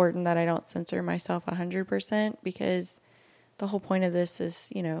it's important that I don't censor myself 100%, because the whole point of this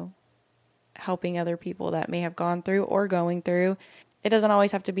is, helping other people that may have gone through or going through. It doesn't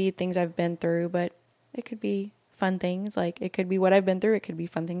always have to be things I've been through, but it could be fun things. Like, it could be what I've been through. It could be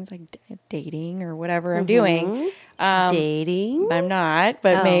fun things like dating or whatever I'm doing. Dating? I'm not,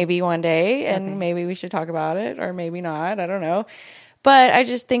 but maybe one day, and maybe we should talk about it, or maybe not. I don't know. But I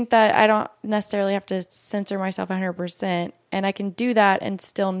just think that I don't necessarily have to censor myself 100%, and I can do that and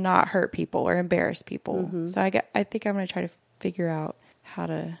still not hurt people or embarrass people. Mm-hmm. So I think I'm going to try to figure out how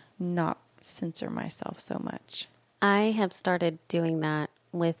to not censor myself so much. I have started doing that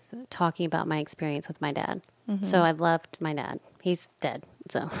with talking about my experience with my dad. Mm-hmm. So I loved my dad. He's dead,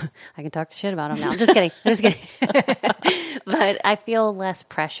 so I can talk shit about him now. I'm just kidding. But I feel less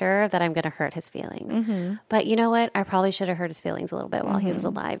pressure that I'm going to hurt his feelings. Mm-hmm. But you know what? I probably should have hurt his feelings a little bit while he was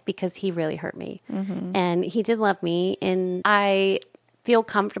alive, because he really hurt me. Mm-hmm. And he did love me. And I feel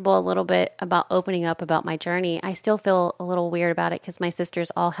comfortable a little bit about opening up about my journey. I still feel a little weird about it because my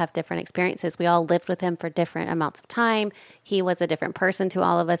sisters all have different experiences. We all lived with him for different amounts of time. He was a different person to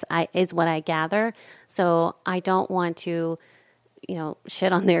all of us, is what I gather. So I don't want to,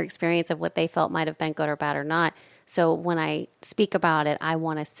 shit on their experience of what they felt might have been good or bad or not. So when I speak about it, I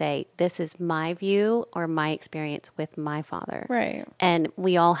want to say, this is my view or my experience with my father. Right. And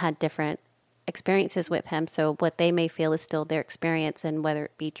we all had different experiences with him. So what they may feel is still their experience, and whether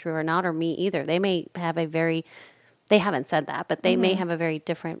it be true or not, or me either. They may have they haven't said that, but they may have a very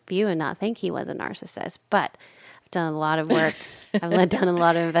different view and not think he was a narcissist. But I've done a lot of work. I've done a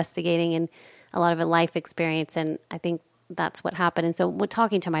lot of investigating and a lot of life experience. And I think that's what happened. And so when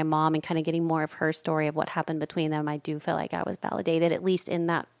talking to my mom and kind of getting more of her story of what happened between them, I do feel like I was validated, at least in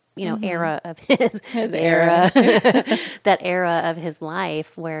that era of his era, that era of his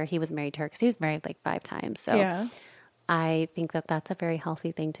life where he was married to her, because he was married like 5 times. So yeah. I think that that's a very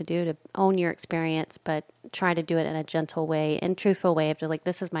healthy thing to do, to own your experience, but try to do it in a gentle way and truthful way of just like,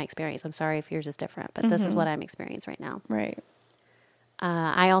 this is my experience. I'm sorry if yours is different, but this is what I'm experiencing right now. Right.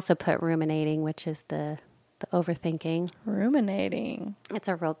 I also put ruminating, which is the overthinking. Ruminating. It's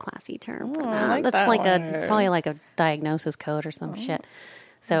a real classy term for that. that. Like That's that like word. probably like a diagnosis code or some shit.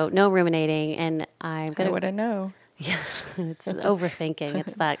 So no ruminating, and I'm gonna. How would I know? Yeah, it's overthinking.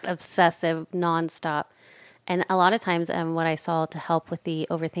 It's that obsessive, nonstop. And a lot of times, what I saw to help with the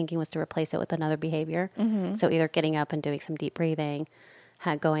overthinking was to replace it with another behavior. Mm-hmm. So either getting up and doing some deep breathing,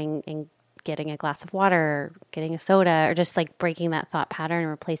 going and getting a glass of water, getting a soda, or just like breaking that thought pattern and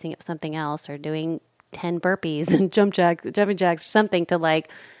replacing it with something else, or doing 10 burpees and jumping jacks or something to like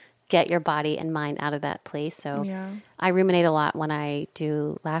get your body and mind out of that place. So I ruminate a lot when I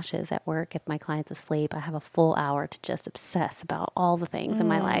do lashes at work. If my client's asleep, I have a full hour to just obsess about all the things in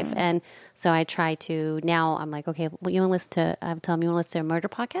my life. And so I try to, now I'm like, okay, well, you want to listen to, I'm telling them, you want to listen to a murder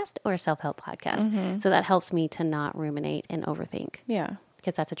podcast or a self-help podcast? So that helps me to not ruminate and overthink. Yeah.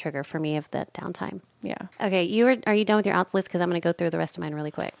 Because that's a trigger for me of that downtime. Yeah. Okay, are you done with your out list? Because I'm going to go through the rest of mine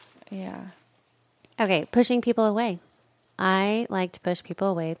really quick. Yeah. Okay, pushing people away. I like to push people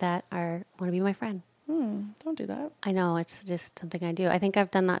away that want to be my friend. Don't do that. I know, it's just something I do. I think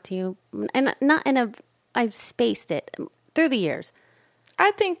I've done that to you. And I've spaced it through the years. I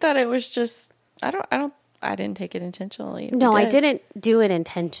think that it was just, I didn't take it intentionally. No, I didn't do it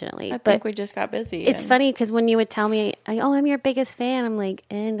intentionally. I think we just got busy. It's funny because when you would tell me, I'm your biggest fan, I'm like,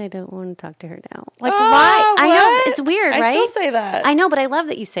 and I don't want to talk to her now. Like, why? What? I know, it's weird, right? I still say that. I know, but I love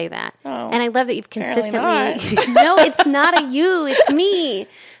that you say that. Oh, and I love that you've consistently... not. No, it's not a you, it's me.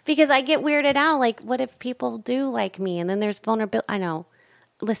 Because I get weirded out. Like, what if people do like me? And then there's vulnerability. I know.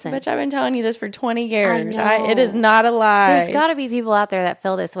 Listen. Bitch, I've been telling you this for 20 years. I know. It is not a lie. There's got to be people out there that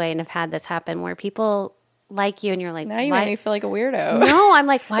feel this way and have had this happen where people like you and you're like, now you make me feel like a weirdo. No, I'm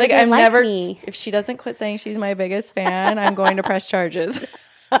like, why do they like me? If she doesn't quit saying she's my biggest fan, I'm going to press charges.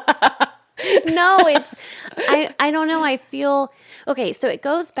 No, I don't know. I feel, okay, so it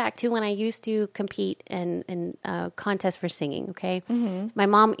goes back to when I used to compete in contests for singing, okay? My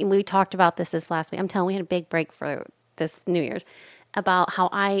mom, and we talked about this last week. I'm telling you, we had a big break for this New Year's about how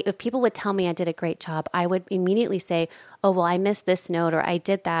if people would tell me I did a great job, I would immediately say, oh, well, I missed this note, or I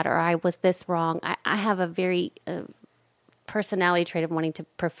did that, or I was this wrong. I have a very personality trait of wanting to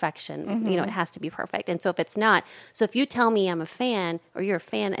perfection. You know, it has to be perfect. And so if it's not, so if you tell me I'm a fan, or you're a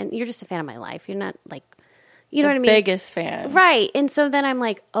fan, and you're just a fan of my life, you're not like, you know what I mean? Biggest fan. Right. And so then I'm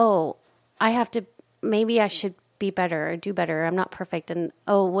like, oh, maybe I should be better or do better. I'm not perfect. And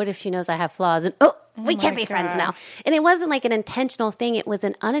oh, what if she knows I have flaws? And we can't be friends now. And it wasn't like an intentional thing. It was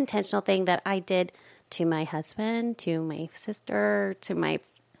an unintentional thing that I did to my husband, to my sister, to my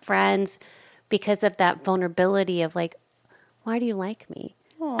friends, because of that vulnerability of like, why do you like me?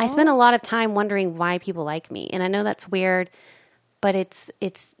 Aww. I spend a lot of time wondering why people like me. And I know that's weird, but it's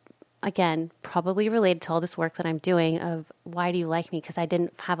again, probably related to all this work that I'm doing of why do you like me? Because I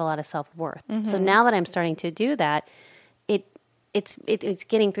didn't have a lot of self-worth. So now that I'm starting to do that, it's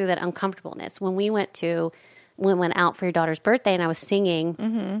getting through that uncomfortableness. When we went out for your daughter's birthday and I was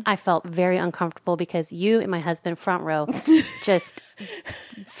singing, I felt very uncomfortable because you and my husband front row just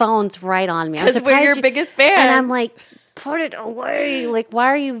phones right on me. Because we're your biggest fan. And I'm like, put it away. Like, why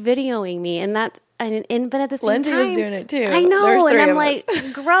are you videoing me? And but at the same Lindsay time, was doing it too. I know, and I'm like,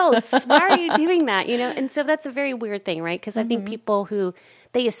 us. gross. Why are you doing that? You know, and so that's a very weird thing, right? Because I think people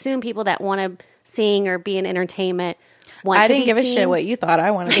they assume people that want to sing or be in entertainment want to be I didn't give a shit what you thought. I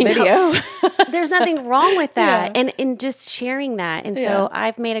wanted the video. There's nothing wrong with that, and just sharing that. And so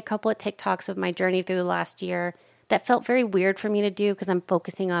I've made a couple of TikToks of my journey through the last year that felt very weird for me to do because I'm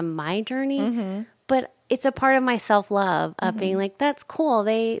focusing on my journey, but it's a part of my self-love of being like, that's cool.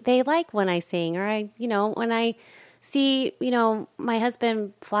 They like when I sing, or when I see, my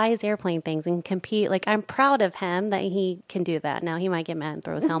husband fly his airplane things and compete. Like, I'm proud of him that he can do that. Now he might get mad and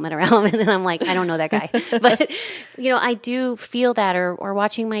throw his helmet around, and then I'm like, I don't know that guy. But, I do feel that, or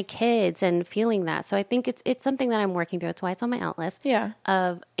watching my kids and feeling that. So I think it's something that I'm working through. That's why it's on my out list. Yeah.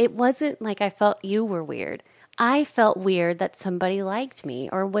 It wasn't like I felt you were weird. I felt weird that somebody liked me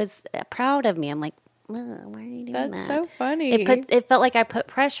or was proud of me. I'm like, why are you doing that? That's so funny. It felt like I put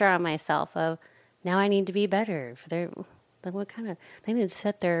pressure on myself of, now I need to be better. They need to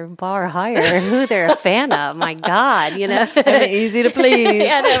set their bar higher, who they're a fan of. My God, easy to please.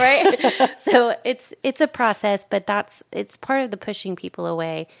 Yeah, no, right? So it's a process, but it's part of the pushing people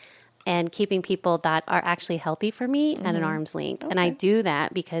away and keeping people that are actually healthy for me at an arm's length. Okay. And I do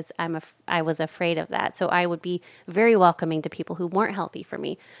that because I was afraid of that. So I would be very welcoming to people who weren't healthy for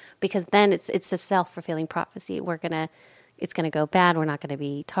me, because then it's a self-fulfilling prophecy. It's going to go bad. We're not going to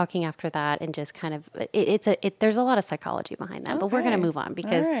be talking after that, and just kind of there's a lot of psychology behind that. Okay. But we're going to move on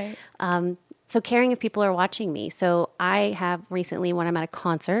because so caring if people are watching me. So I have recently, when I'm at a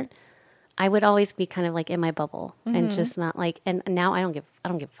concert, I would always be kind of like in my bubble and just not like, and now I don't give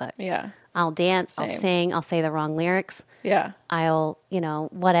a fuck. Yeah. I'll dance, Same. I'll sing, I'll say the wrong lyrics. Yeah. I'll,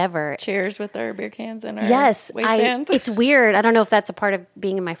 whatever. Cheers with our beer cans and our waistbands. It's weird. I don't know if that's a part of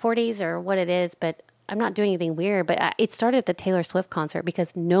being in my 40s or what it is, but I'm not doing anything weird. But it started at the Taylor Swift concert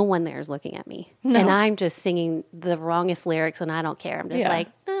because no one there is looking at me. No. And I'm just singing the wrongest lyrics and I don't care. I'm just like,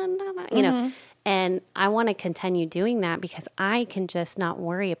 no, And I want to continue doing that because I can just not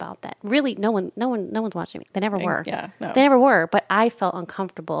worry about that. Really, no one's watching me. They never were. Yeah, no. They never were. But I felt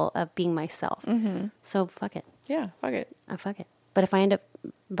uncomfortable of being myself. So fuck it. Yeah, fuck it. Fuck it. But if I end up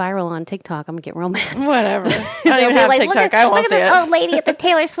viral on TikTok, I'm gonna get real mad. Whatever. I don't even have TikTok. I won't see it. Look at this old lady at the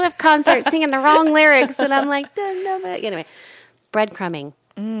Taylor Swift concert singing the wrong lyrics, and I'm like, anyway, breadcrumbing.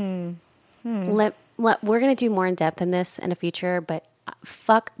 We're gonna do more in depth in this in the future, but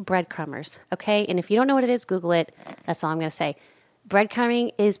fuck breadcrumbers, okay? And if you don't know what it is, Google it. That's all I'm gonna say.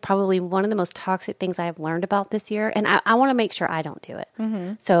 Breadcrumbing is probably one of the most toxic things I have learned about this year, and I want to make sure I don't do it.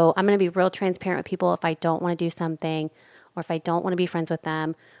 So I'm going to be real transparent with people if I don't want to do something, or if I don't want to be friends with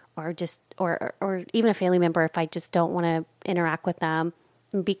them, or just or even a family member if I just don't want to interact with them.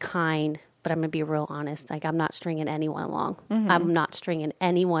 And be kind, but I'm going to be real honest. Like, I'm not stringing anyone along. I'm not stringing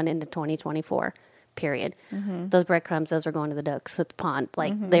anyone into 2024. Period. Those breadcrumbs, those are going to the ducks at the pond.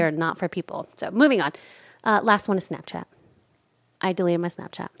 Like, they're not for people. So moving on. Last one is Snapchat. I deleted my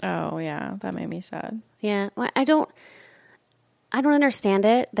Snapchat. Oh, yeah. That made me sad. Yeah. Well, I don't understand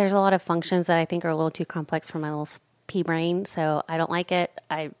it. There's a lot of functions that I think are a little too complex for my little pea brain. So I don't like it.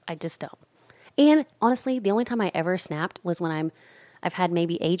 I just don't. And honestly, the only time I ever snapped was when I've had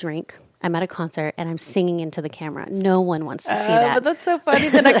maybe a drink. I'm at a concert and I'm singing into the camera. No one wants to see that. But that's so funny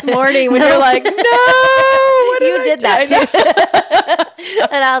the next morning when you're like, no, what you did that too.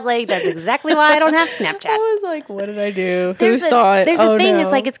 And I was like, that's exactly why I don't have Snapchat. I was like, what did I do? Who saw it? There's a thing. No.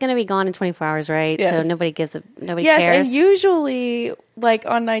 It's like, it's going to be gone in 24 hours, right? Yes. So nobody cares. And usually like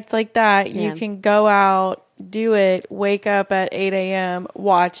on nights like that, you can go out, do it, wake up at 8 a.m.,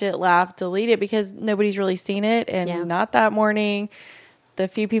 watch it, laugh, delete it because nobody's really seen it. And not that morning. The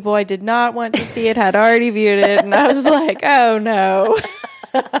few people I did not want to see it had already viewed it, and I was like, "Oh no!"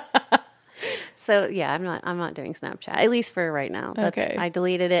 So yeah, I'm not doing Snapchat, at least for right now. Okay. I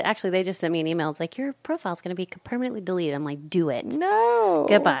deleted it. Actually, they just sent me an email. It's like, your profile's going to be permanently deleted. I'm like, do it. No.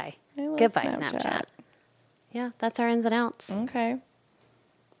 Goodbye. Goodbye, Snapchat. Yeah, that's our ins and outs. Okay.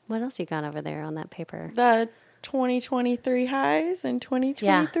 What else you got over there on that paper? The 2023 highs and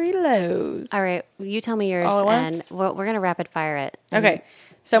 2023 lows. All right, you tell me yours, and we're going to rapid fire it. Okay,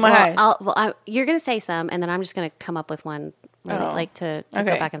 so my highs. You're going to say some, and then I'm just going to come up with one, to go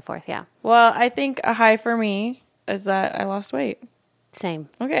back and forth. Yeah. Well, I think a high for me is that I lost weight. Same.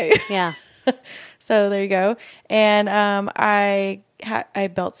 Okay. Yeah. So there you go, and I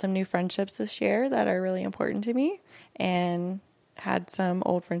built some new friendships this year that are really important to me, and had some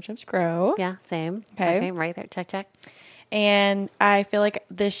old friendships grow. Yeah, same. Okay, right there. Check. And I feel like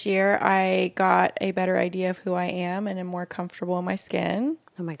this year I got a better idea of who I am and am more comfortable in my skin.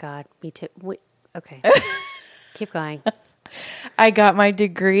 Oh my God, me too. Okay. Keep going. I got my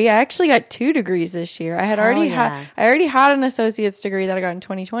degree. I actually got 2 degrees this year. I already had an associate's degree that I got in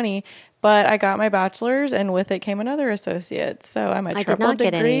 2020, but I got my bachelor's, and with it came another associate. So I'm a triple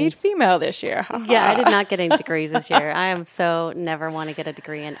degreed female this year. Yeah, I did not get any degrees this year. I am never want to get a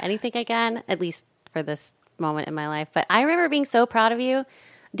degree in anything again, at least for this moment in my life. But I remember being so proud of you.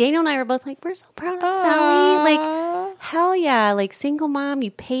 Daniel and I were both like, we're so proud of Sally. Like, hell yeah. Like, single mom,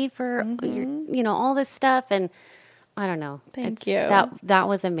 you paid for your, all this stuff. And I don't know. Thank you. That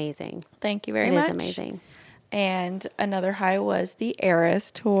was amazing. Thank you very much. It is amazing. And another high was the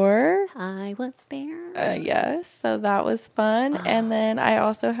Eras tour. I was there. Yes. So that was fun. And then I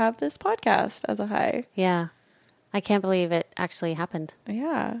also have this podcast as a high. Yeah. I can't believe it actually happened.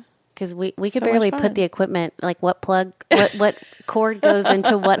 Yeah. Because we could barely put the equipment, like what what cord goes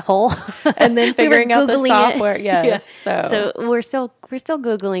into what hole. And then figuring out the software. Yes. Yeah. So we're still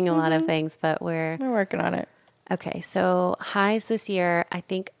Googling a lot of things, but we're working on it. Okay. So highs this year, I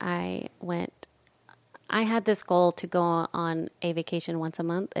think I had this goal to go on a vacation once a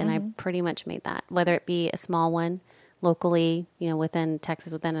month, and I pretty much made that, whether it be a small one locally, within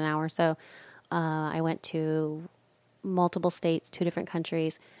Texas, within an hour. So I went to multiple states, 2 different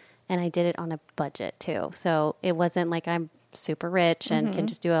countries, and I did it on a budget too. So it wasn't like I'm super rich and can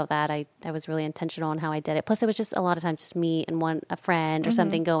just do all that. I was really intentional on how I did it. Plus, it was just a lot of times just me and a friend or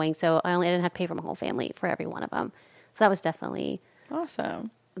something going. So I didn't have to pay for my whole family for every one of them. So that was definitely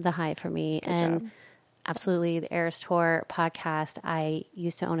awesome. The high for me. Good job. Absolutely, the Eras Tour podcast. I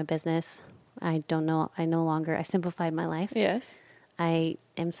used to own a business. I no longer. I simplified my life. Yes. I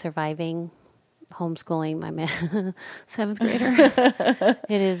am surviving homeschooling my 7th grader.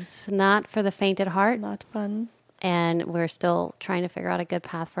 It is not for the faint at heart. Not fun. And we're still trying to figure out a good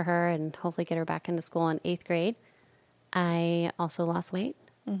path for her and hopefully get her back into school in 8th grade. I also lost weight.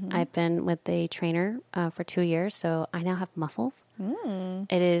 I've been with a trainer for 2 years, so I now have muscles.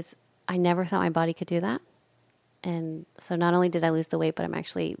 It is... I never thought my body could do that. And so not only did I lose the weight, but I'm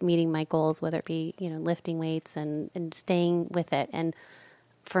actually meeting my goals, whether it be, lifting weights and staying with it. And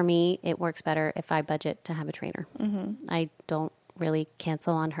for me, it works better if I budget to have a trainer. Mm-hmm. I don't really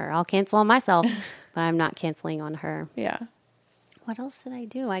cancel on her. I'll cancel on myself, but I'm not canceling on her. Yeah. What else did I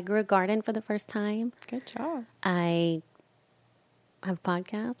do? I grew a garden for the first time. Good job. I have a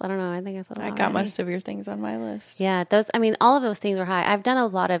podcast. I don't know. I think I said I got most of your things on my list. Yeah. All of those things were high. I've done a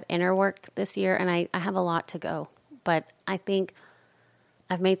lot of inner work this year, and I have a lot to go. But I think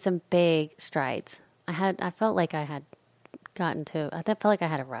I've made some big strides. I felt like I had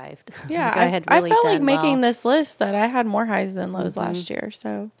arrived. Yeah. Like I felt like making this list that I had more highs than lows last year.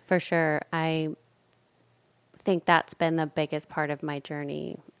 So for sure. I think that's been the biggest part of my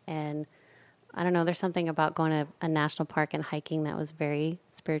journey. And I don't know, there's something about going to a national park and hiking that was very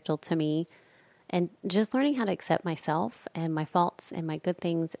spiritual to me. And just learning how to accept myself and my faults and my good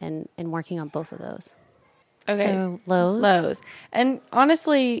things and working on both of those. Okay. So lows. Lows. And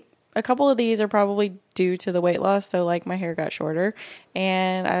honestly, a couple of these are probably due to the weight loss. So like my hair got shorter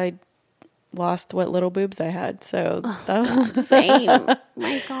and I lost what little boobs I had. So same.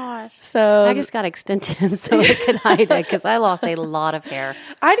 My gosh. So I just got extensions so I could hide it because I lost a lot of hair.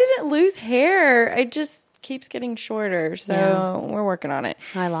 I didn't lose hair. It just keeps getting shorter. So we're working on it.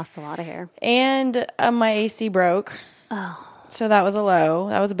 I lost a lot of hair. And my AC broke. Oh. So that was a low.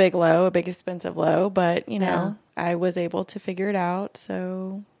 That was a big low, a big expensive low. But, I was able to figure it out.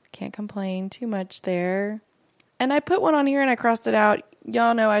 So can't complain too much there. And I put one on here and I crossed it out.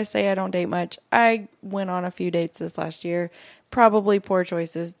 Y'all know I say I don't date much. I went on a few dates this last year. Probably poor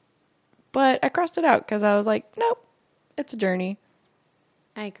choices. But I crossed it out because I was like, nope, it's a journey.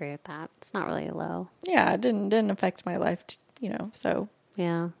 I agree with that. It's not really a low. Yeah, it didn't affect my life, so.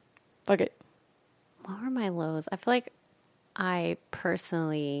 Yeah. Fuck it. What were my lows? I feel like I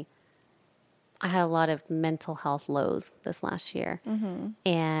had a lot of mental health lows this last year. Mm-hmm.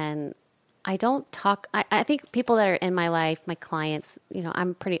 And I don't talk, I think people that are in my life, my clients,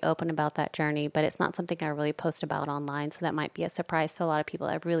 I'm pretty open about that journey, but it's not something I really post about online. So that might be a surprise to a lot of people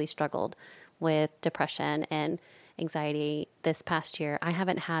that have really struggled with depression and anxiety this past year. I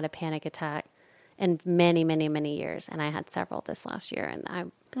haven't had a panic attack in many, many, many years. And I had several this last year.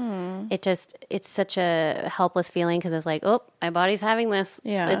 And it's such a helpless feeling because it's like, oh, my body's having this.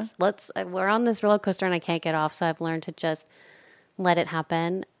 Yeah. We're on this roller coaster and I can't get off. So I've learned to just let it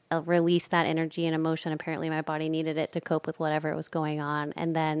happen. Release that energy and emotion. Apparently my body needed it to cope with whatever was going on.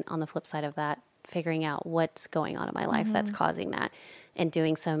 And then on the flip side of that, figuring out what's going on in my life that's causing that and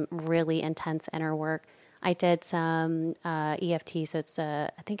doing some really intense inner work. I did some EFT, so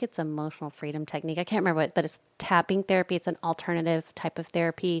I think it's emotional freedom technique. I can't remember what, but it's tapping therapy. It's an alternative type of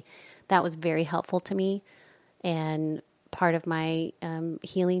therapy that was very helpful to me and part of my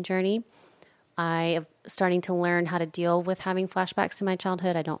healing journey. I am starting to learn how to deal with having flashbacks to my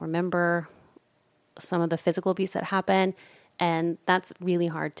childhood. I don't remember some of the physical abuse that happened, and that's really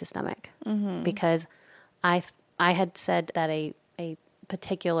hard to stomach because I had said that a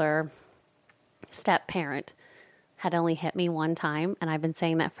particular step parent had only hit me one time, and I've been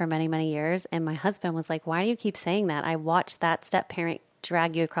saying that for many, many years. And my husband was like, "Why do you keep saying that? I watched that step parent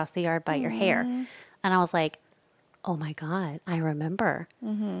drag you across the yard by your hair," and I was like, "Oh my God, I remember."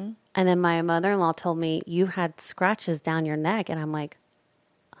 Mm-hmm. And then my mother-in-law told me, "You had scratches down your neck." And I'm like,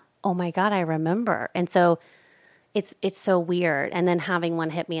 "Oh my God, I remember." And so it's so weird. And then having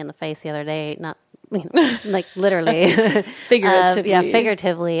one hit me in the face the other day, not like literally, figuratively.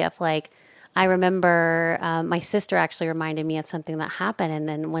 Figuratively of like, I remember my sister actually reminded me of something that happened. And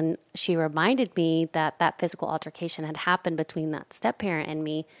then when she reminded me that physical altercation had happened between that step-parent and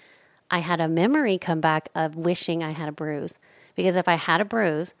me, I had a memory come back of wishing I had a bruise. Because if I had a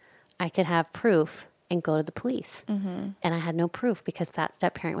bruise, I could have proof and go to the police. Mm-hmm. And I had no proof because that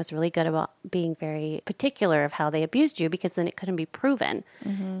step-parent was really good about being very particular of how they abused you because then it couldn't be proven.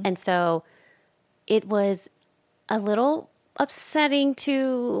 Mm-hmm. And so it was a little upsetting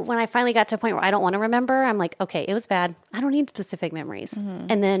to when I finally got to a point where I don't want to remember. I'm like, okay, it was bad. I don't need specific memories. Mm-hmm.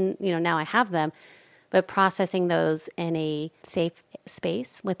 And then, now I have them. But processing those in a safe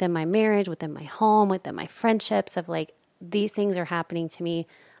space within my marriage, within my home, within my friendships of like, these things are happening to me.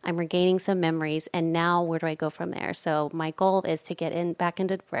 I'm regaining some memories. And now where do I go from there? So my goal is to get back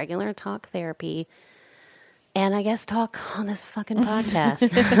into regular talk therapy. And I guess talk on this fucking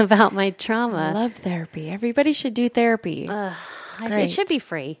podcast about my trauma. I love therapy. Everybody should do therapy. It should be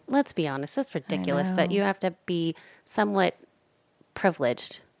free. Let's be honest. That's ridiculous that you have to be somewhat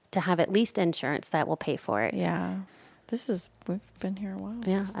privileged to have at least insurance that will pay for it. Yeah. We've been here a while.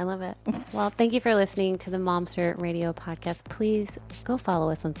 Yeah, I love it. Well, thank you for listening to the Momster Radio podcast. Please go follow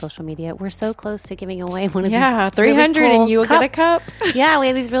us on social media. We're so close to giving away one of these 300 really cool and you will get a cup. Yeah, we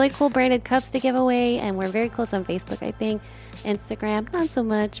have these really cool branded cups to give away, and we're very close on Facebook, I think. Instagram, not so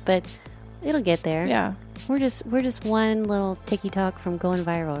much, but it'll get there. Yeah. We're just one little ticky-talk from going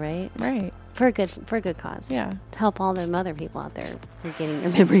viral, right? Right. For a good cause. Yeah. To help all them other people out there regaining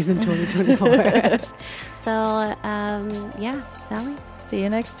their memories in 2024. So, yeah, Sally. See you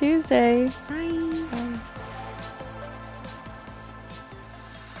next Tuesday. Bye.